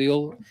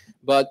schedule,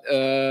 but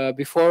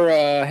before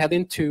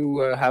heading to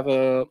have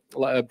a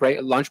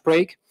lunch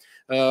break,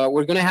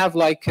 We're going to have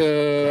like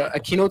a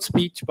keynote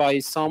speech by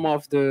some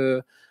of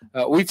the,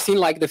 we've seen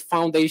like the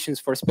foundations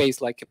for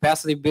space, like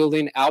capacity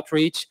building,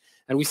 outreach,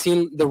 and we've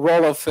seen the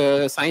role of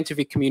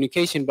scientific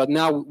communication, but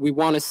now we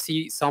want to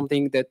see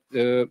something that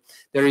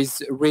there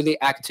is really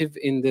active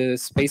in the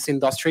space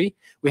industry.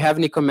 We have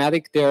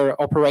Nicomatic,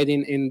 they're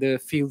operating in the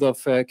field of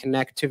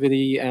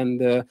connectivity,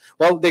 and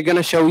well, they're going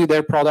to show you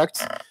their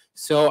products.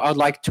 So I'd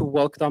like to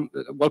welcome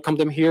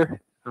them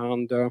here,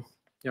 and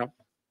yeah.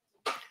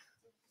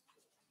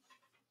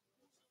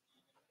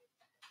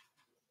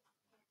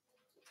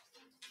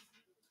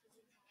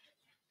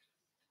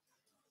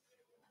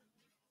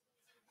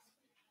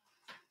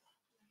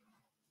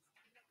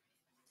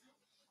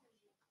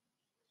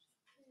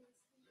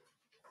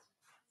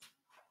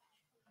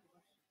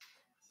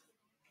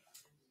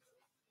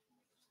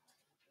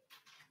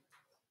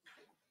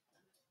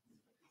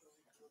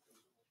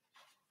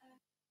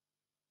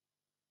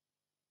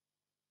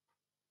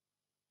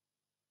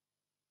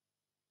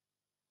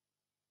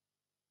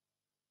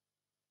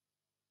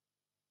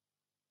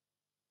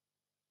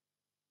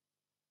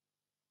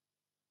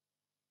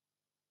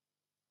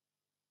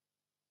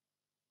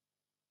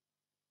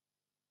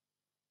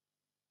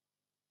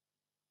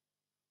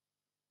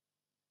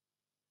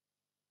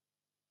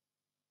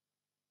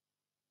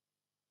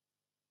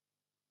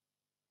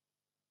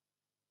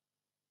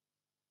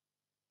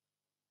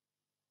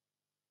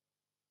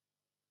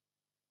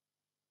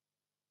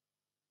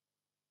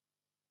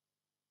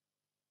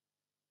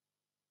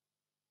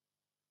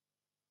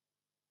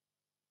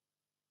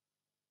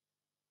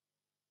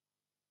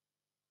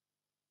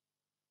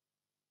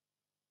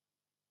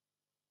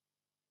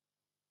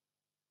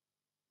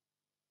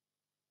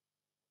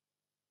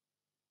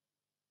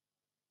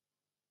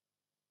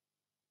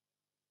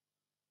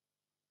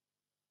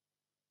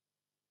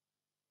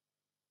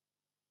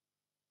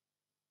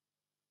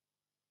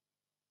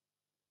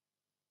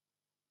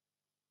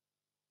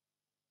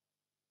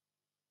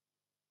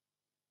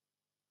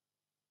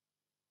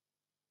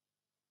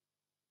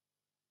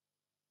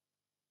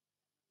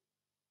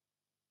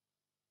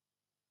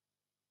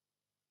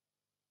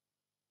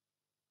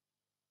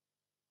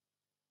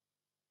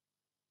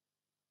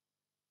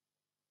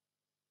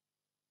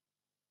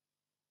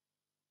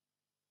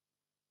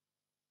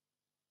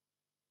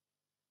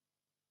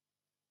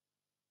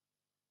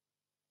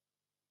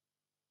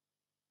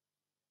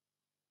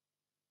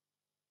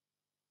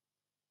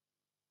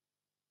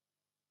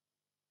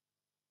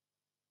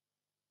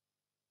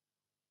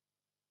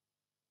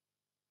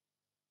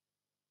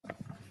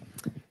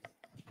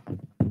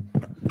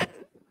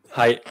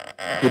 Hi,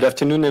 good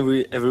afternoon,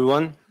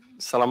 everyone.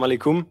 Salam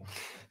alaikum.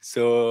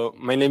 So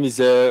my name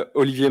is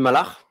Olivier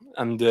Malach.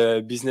 I'm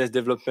the business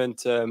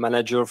development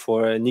manager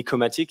for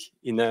Nicomatic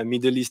in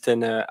Middle East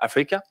and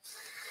Africa.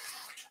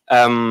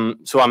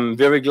 So I'm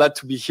very glad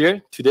to be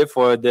here today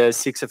for the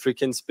 6th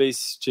African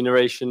Space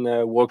Generation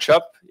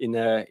workshop in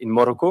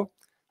Morocco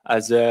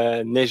as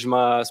a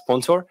Nejma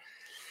sponsor.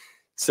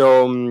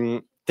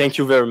 So thank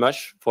you very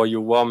much for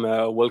your warm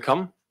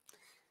welcome.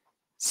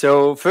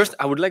 So first,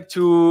 I would like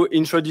to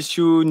introduce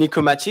you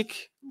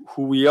Nicomatic,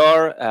 who we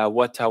are,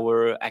 what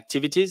our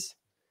activities.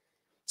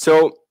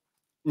 So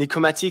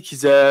Nicomatic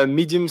is a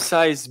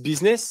medium-sized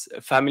business,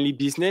 a family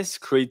business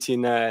created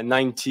in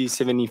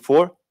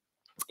 1974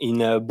 in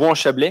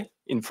Bois-en-Chablais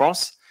in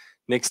France,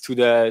 next to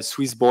the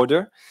Swiss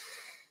border.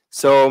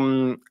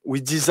 So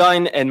we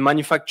design and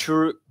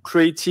manufacture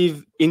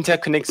creative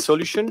interconnect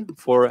solution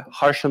for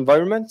harsh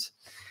environment.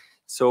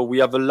 So we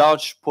have a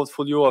large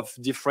portfolio of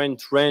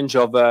different range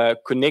of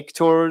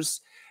connectors,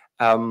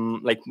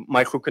 like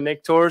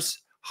microconnectors,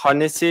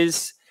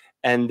 harnesses,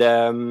 and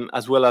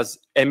as well as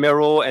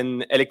MRO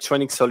and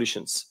electronic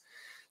solutions.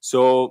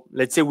 So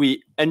let's say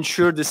we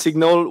ensure the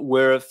signal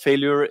where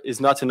failure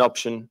is not an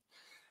option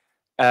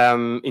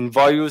in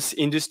various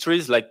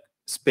industries like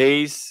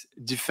space,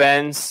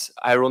 defense,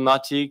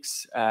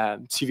 aeronautics,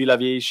 civil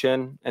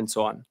aviation, and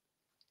so on.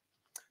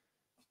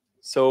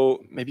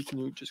 So maybe can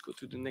you just go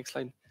to the next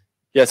slide?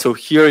 Yeah, so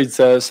here it's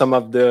some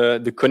of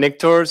the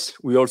connectors.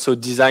 We also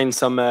design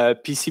some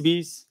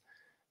PCBs,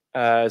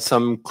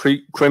 some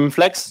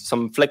CrimFlex,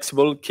 some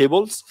flexible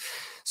cables.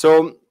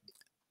 So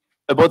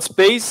about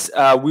space,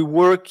 we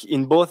work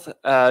in both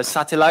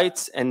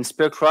satellites and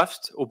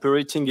spacecraft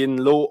operating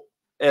in low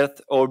Earth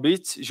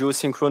orbit,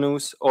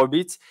 geosynchronous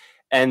orbit,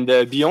 and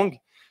beyond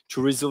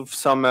to resolve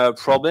some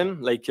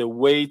problem like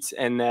weight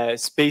and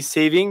space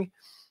saving,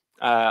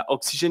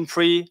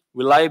 oxygen-free,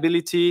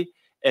 reliability,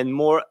 and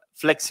more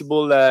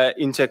flexible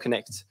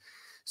interconnect.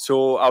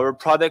 So our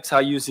products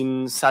are used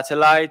in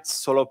satellites,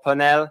 solar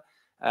panel,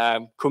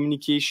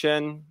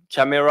 communication,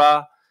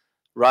 camera,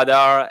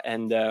 radar,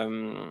 and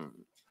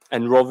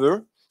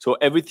rover. So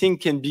everything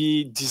can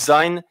be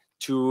designed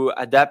to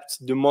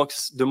adapt the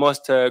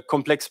most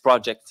complex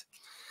project.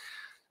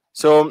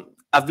 So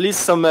I've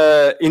listed some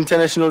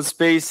international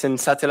space and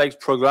satellite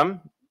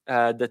program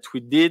that we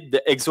did,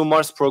 the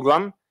ExoMars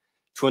program,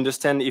 to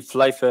understand if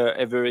life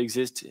ever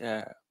exists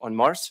on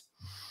Mars.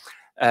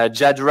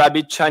 Jad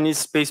Rabbit Chinese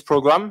space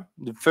program,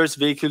 the first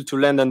vehicle to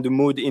land on the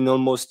moon in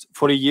almost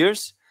 40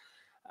 years.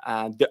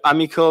 The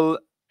Amical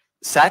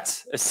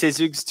Sat, a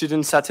CESUG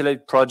student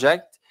satellite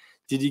project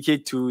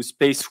dedicated to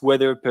space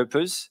weather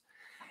purpose.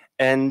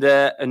 And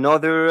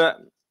another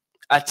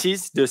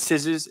ATIS, the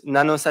CESUS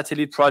nano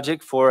satellite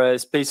project for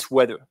space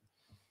weather.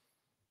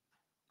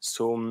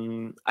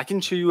 So I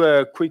can show you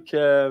a quick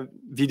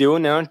video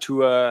now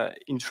to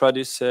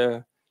introduce,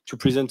 to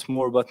present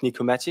more about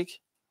Nikomatic.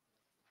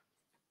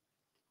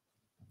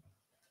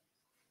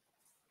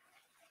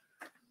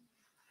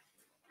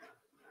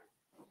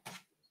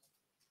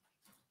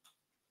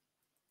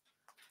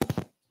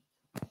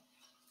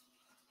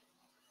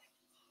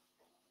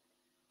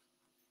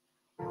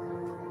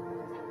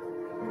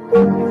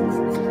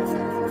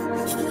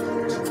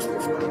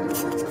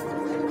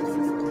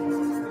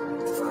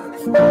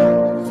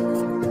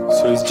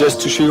 So it's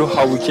just to show you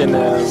how we can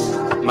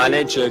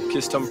manage a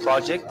custom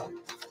project,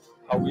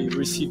 how we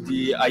receive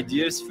the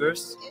ideas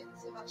first,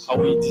 how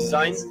we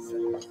design,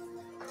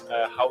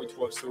 how it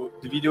works. So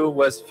the video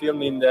was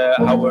filmed in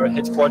our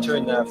headquarters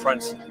in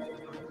France.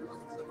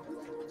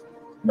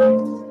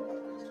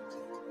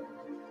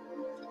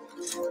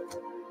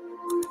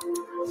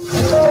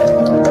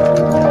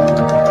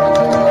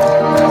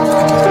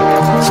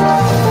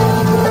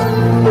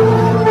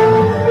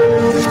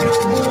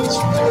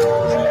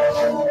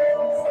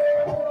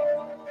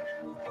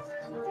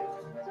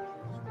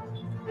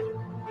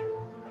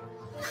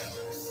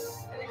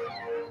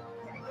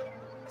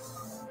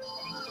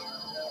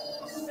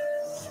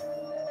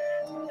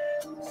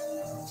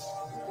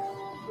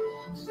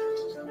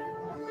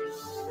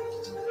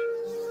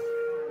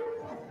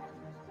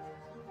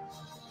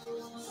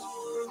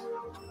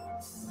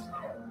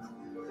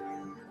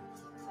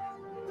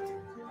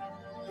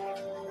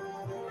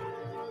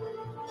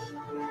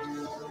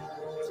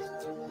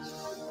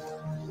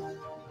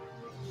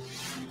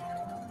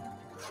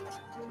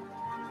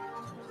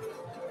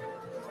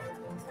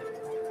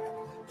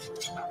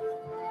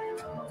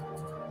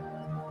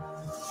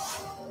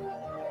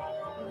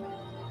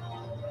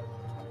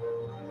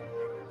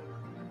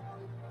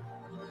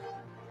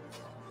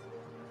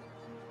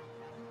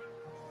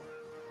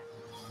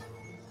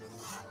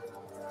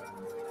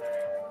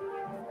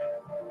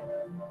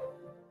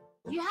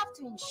 You have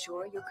to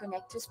ensure your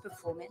connector's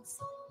performance,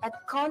 but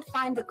can't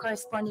find the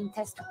corresponding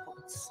test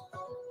reports.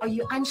 Are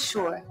you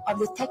unsure of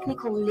the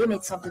technical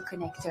limits of the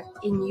connector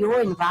in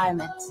your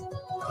environment?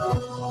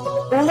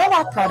 All of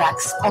our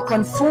products are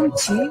conform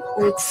to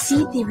or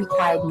exceed the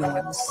required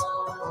norms.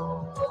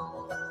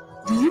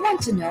 Do you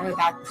want to know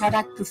about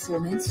product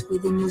performance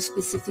within your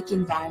specific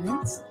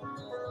environment?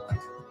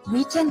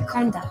 We can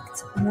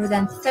conduct more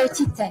than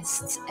 30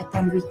 tests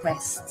upon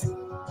request.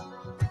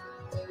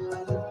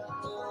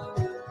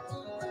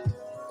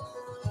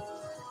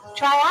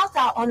 Try out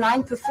our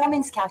online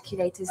performance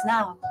calculators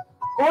now.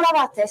 All of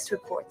our test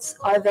reports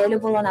are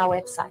available on our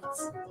website.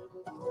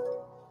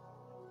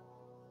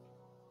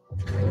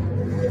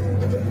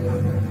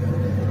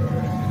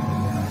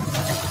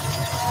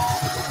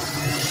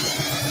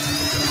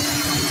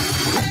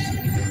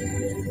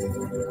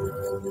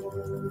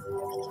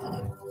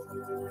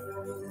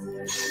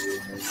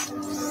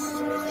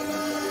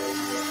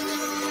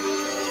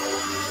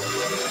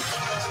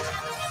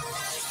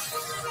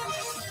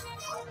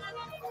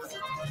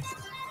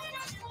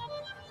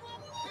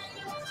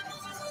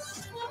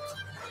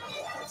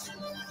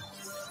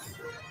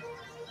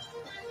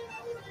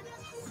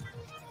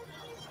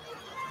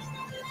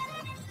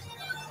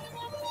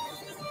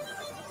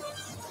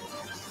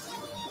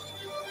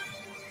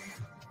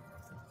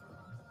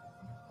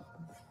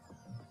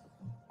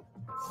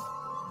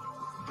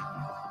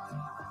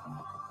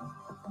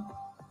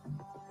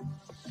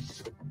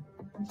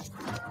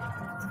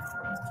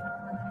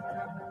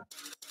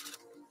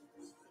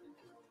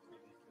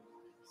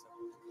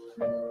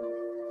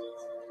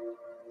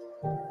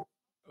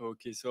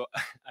 Okay, so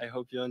I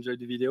hope you enjoyed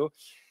the video.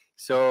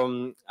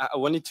 So I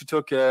wanted to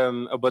talk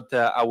about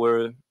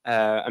our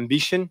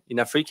ambition in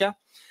Africa.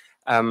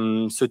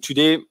 So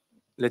today,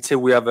 let's say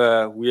we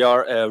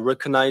are a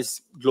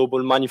recognized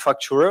global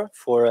manufacturer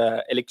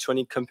for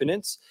electronic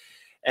components,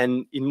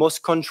 and in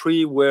most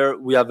countries where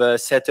we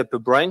have set up a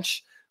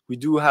branch, we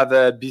do have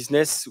a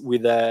business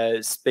with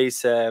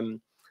space,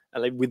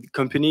 like with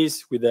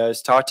companies, with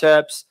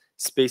startups,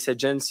 space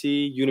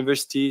agency,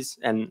 universities,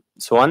 and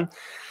so on.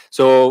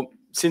 So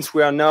since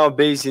we are now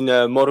based in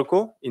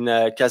Morocco, in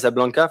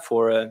Casablanca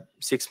for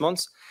 6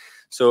 months,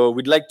 so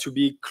we'd like to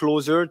be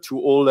closer to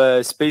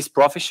all space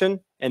profession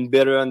and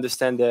better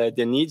understand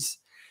their needs.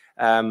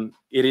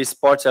 It is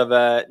part of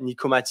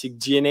Nikomatic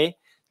DNA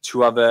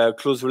to have a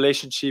close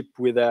relationship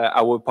with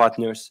our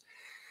partners.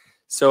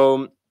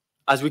 So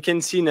as we can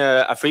see in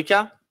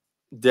Africa,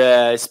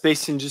 the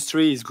space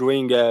industry is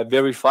growing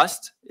very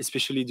fast,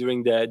 especially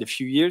during the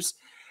few years,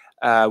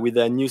 with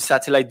a new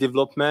satellite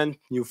development,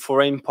 new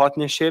foreign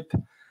partnership,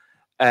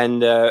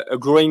 and a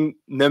growing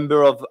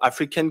number of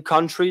African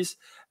countries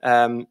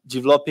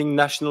developing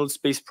national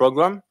space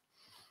program.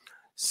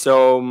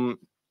 So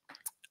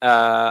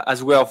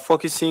as we are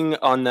focusing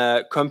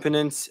on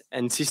components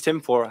and system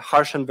for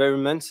harsh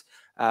environments,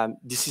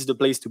 this is the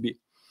place to be.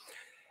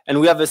 And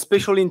we have a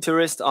special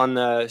interest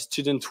on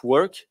student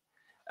work.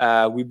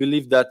 We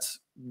believe that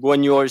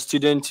when you're a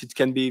student, it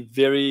can be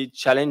very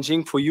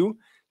challenging for you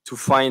to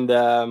find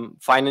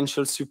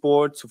financial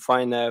support, to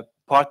find a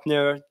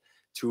partner,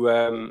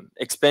 to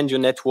expand your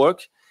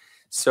network.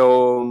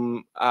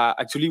 So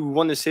actually, we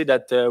want to say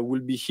that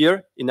we'll be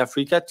here in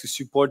Africa to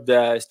support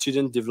the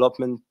student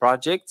development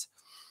project.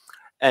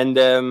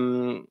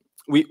 And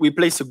we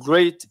place a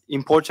great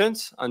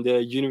importance on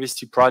the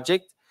university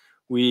project.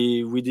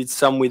 We did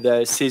some with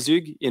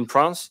CESUG in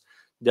France,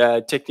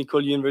 the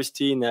technical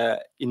university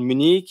in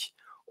Munich,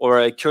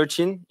 or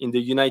Curtin in the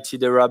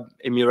United Arab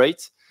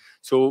Emirates.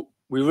 So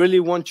we really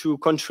want to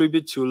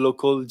contribute to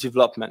local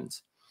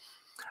development.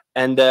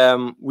 And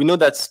we know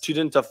that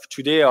students of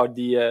today are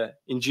the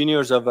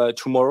engineers of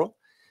tomorrow.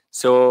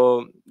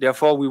 So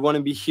therefore, we want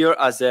to be here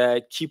as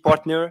a key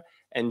partner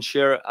and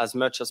share as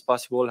much as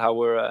possible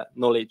our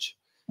knowledge.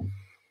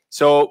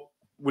 So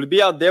we'll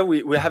be out there.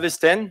 We have a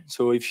stand.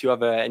 So if you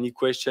have any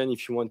question,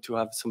 if you want to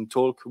have some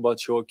talk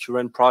about your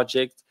current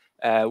project,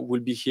 we'll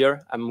be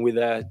here. I'm with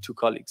 2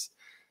 colleagues.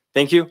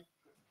 Thank you.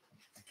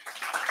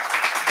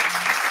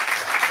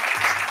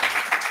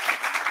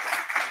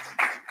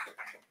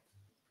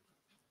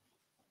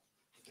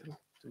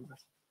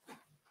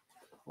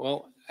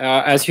 Well,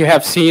 as you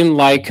have seen,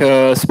 like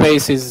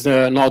space is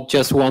not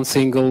just one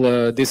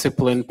single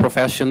discipline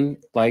profession,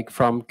 like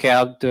from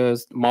CAD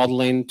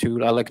modeling to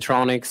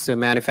electronics,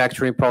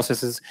 manufacturing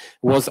processes.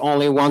 It was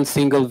only one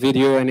single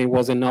video, and it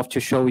was enough to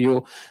show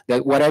you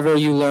that whatever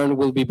you learn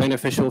will be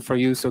beneficial for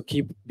you. So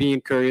keep being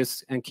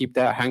curious and keep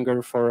that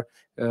hunger for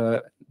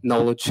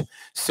knowledge.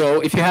 So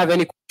if you have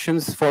any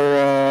questions for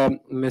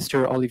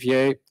Mr.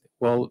 Olivier,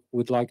 well,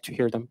 we'd like to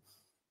hear them.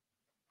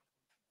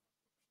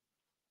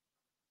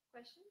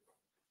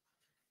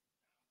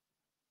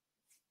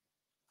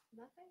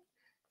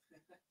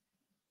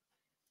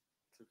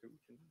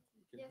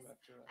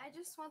 I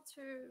just want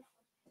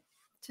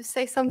to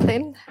say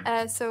something.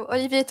 So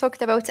Olivier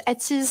talked about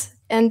ATIS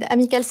and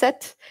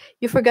AmicalSat.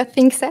 You forgot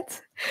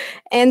ThinkSat.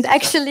 And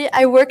actually,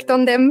 I worked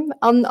on them,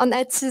 on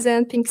ATIS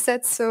and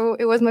ThinkSat. So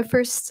it was my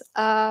first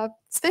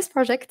space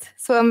project.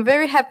 So I'm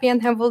very happy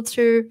and humbled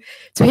to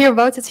hear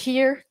about it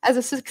here as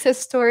a success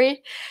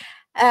story.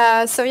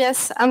 So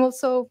yes, I'm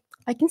also,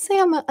 I can say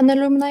I'm an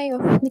alumni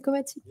of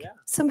Nicomatic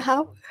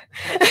somehow.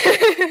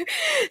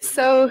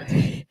 So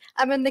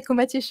I'm a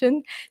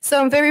Nicomatician.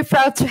 So I'm very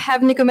proud to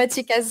have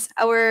Nicomatic as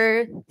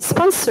our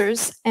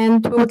sponsors,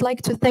 and we would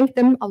like to thank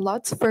them a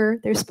lot for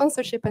their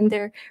sponsorship and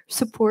their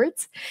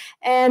support.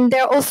 And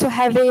they're also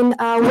having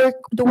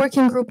the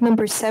working group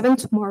number 7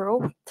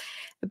 tomorrow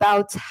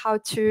about how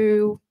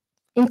to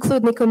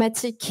include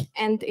Nicomatic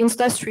and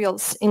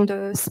industrials in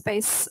the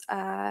space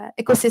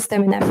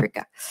ecosystem in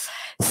Africa.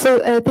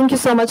 So thank you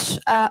so much.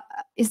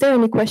 Is there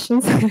any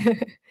questions?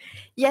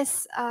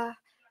 Yes.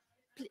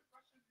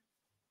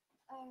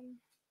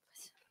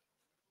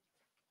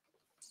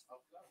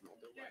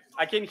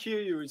 I can hear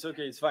you. It's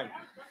okay. It's fine.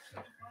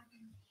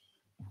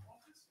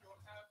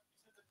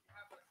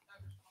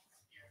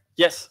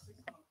 Yes.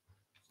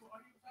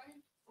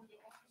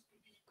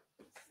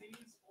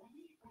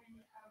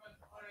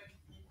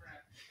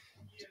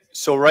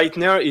 So right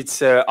now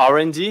it's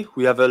R&D.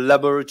 We have a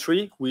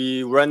laboratory.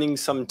 We're running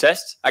some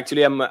tests.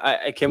 Actually,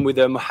 I came with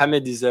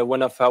Mohamed, is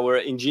one of our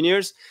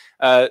engineers.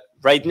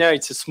 Right now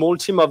it's a small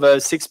team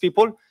of 6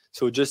 people.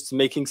 So just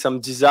making some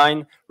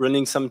design,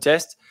 running some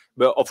tests.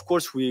 But of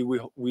course, we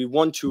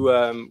want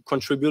to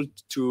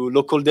contribute to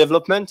local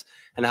development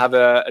and have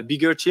a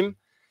bigger team.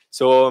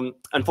 So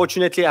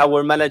unfortunately,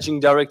 our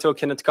managing director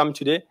cannot come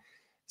today.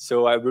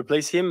 So I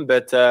replace him.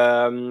 But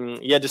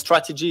yeah, the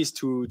strategy is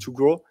to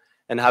grow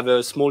and have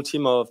a small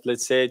team of,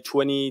 let's say,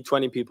 20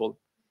 people.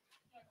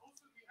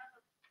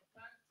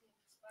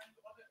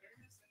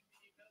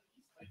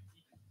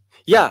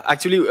 Yeah,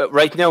 actually,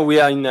 right now we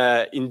are in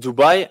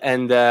Dubai,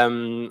 and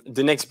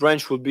the next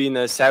branch will be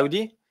in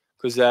Saudi,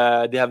 because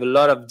they have a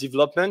lot of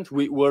development.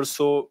 We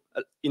also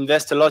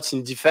invest a lot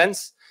in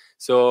defense.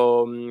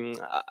 So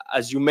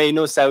as you may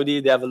know,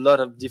 Saudi, they have a lot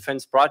of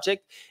defense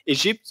projects.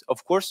 Egypt,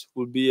 of course,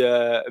 will be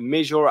a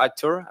major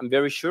actor, I'm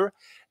very sure.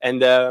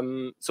 And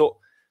so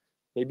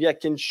maybe I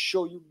can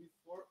show you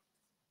before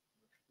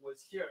it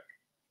was here.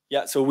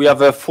 Yeah, so we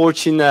have a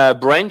 14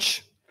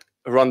 branch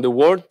around the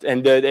world,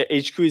 and the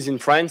HQ is in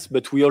France,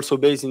 but we also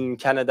based in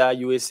Canada,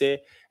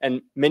 USA,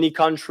 and many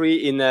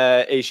countries in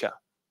Asia.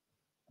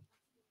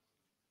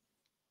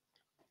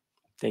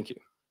 Thank you.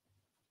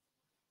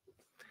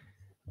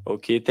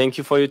 Okay, thank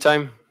you for your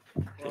time.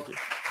 Thank you.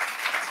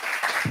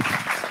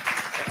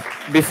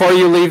 Before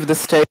you leave the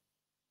stage,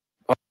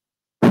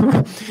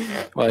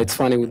 well, it's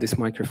funny with this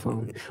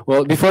microphone.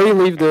 Well, before you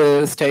leave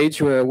the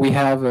stage, we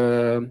have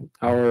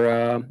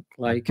our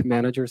like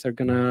managers are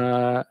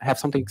gonna have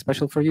something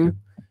special for you.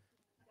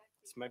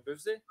 It's my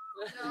birthday.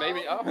 No,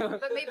 Maybe. Oh.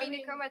 But maybe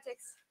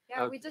Nicomatics.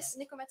 Yeah, Okay. we just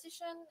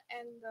Nicomatician,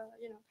 and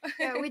you know.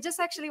 Yeah, we just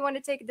actually want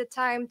to take the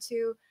time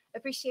to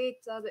appreciate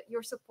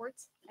your support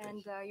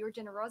and your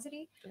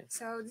generosity.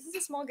 So this is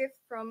a small gift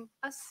from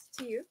us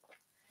to you.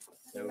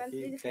 Okay,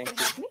 Please thank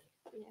help you. me.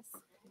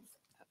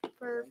 Yes.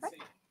 Perfect.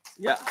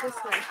 Yeah. This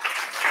way.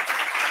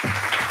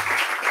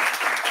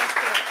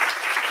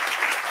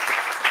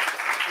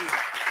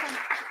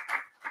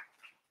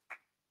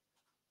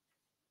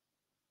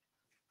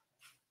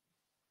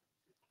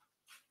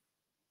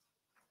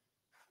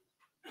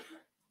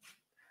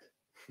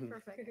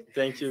 Perfect.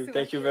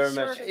 Thank you very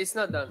much. It's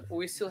not done.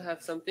 We still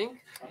have something.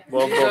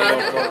 Bo, bo,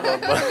 bo, bo,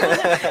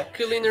 bo.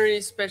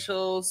 Culinary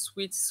special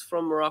sweets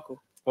from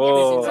Morocco.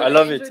 Oh, I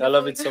love it. I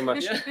love it so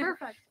much.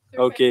 Perfect.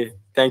 Okay,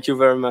 thank you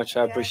very much.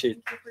 I appreciate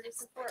it. Thank you for your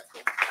support.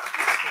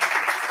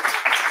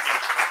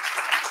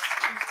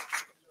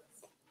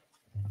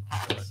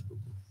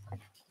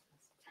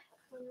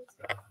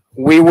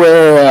 We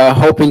were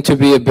hoping to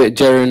be a bit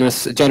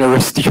generous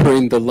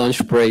during the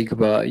lunch break,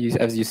 but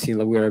as you see,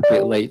 we're a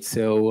bit late.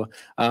 So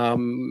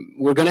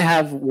we're gonna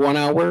have 1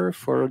 hour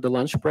for the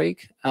lunch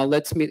break.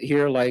 Let's meet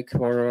here like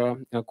for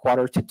a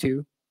quarter to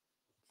 2.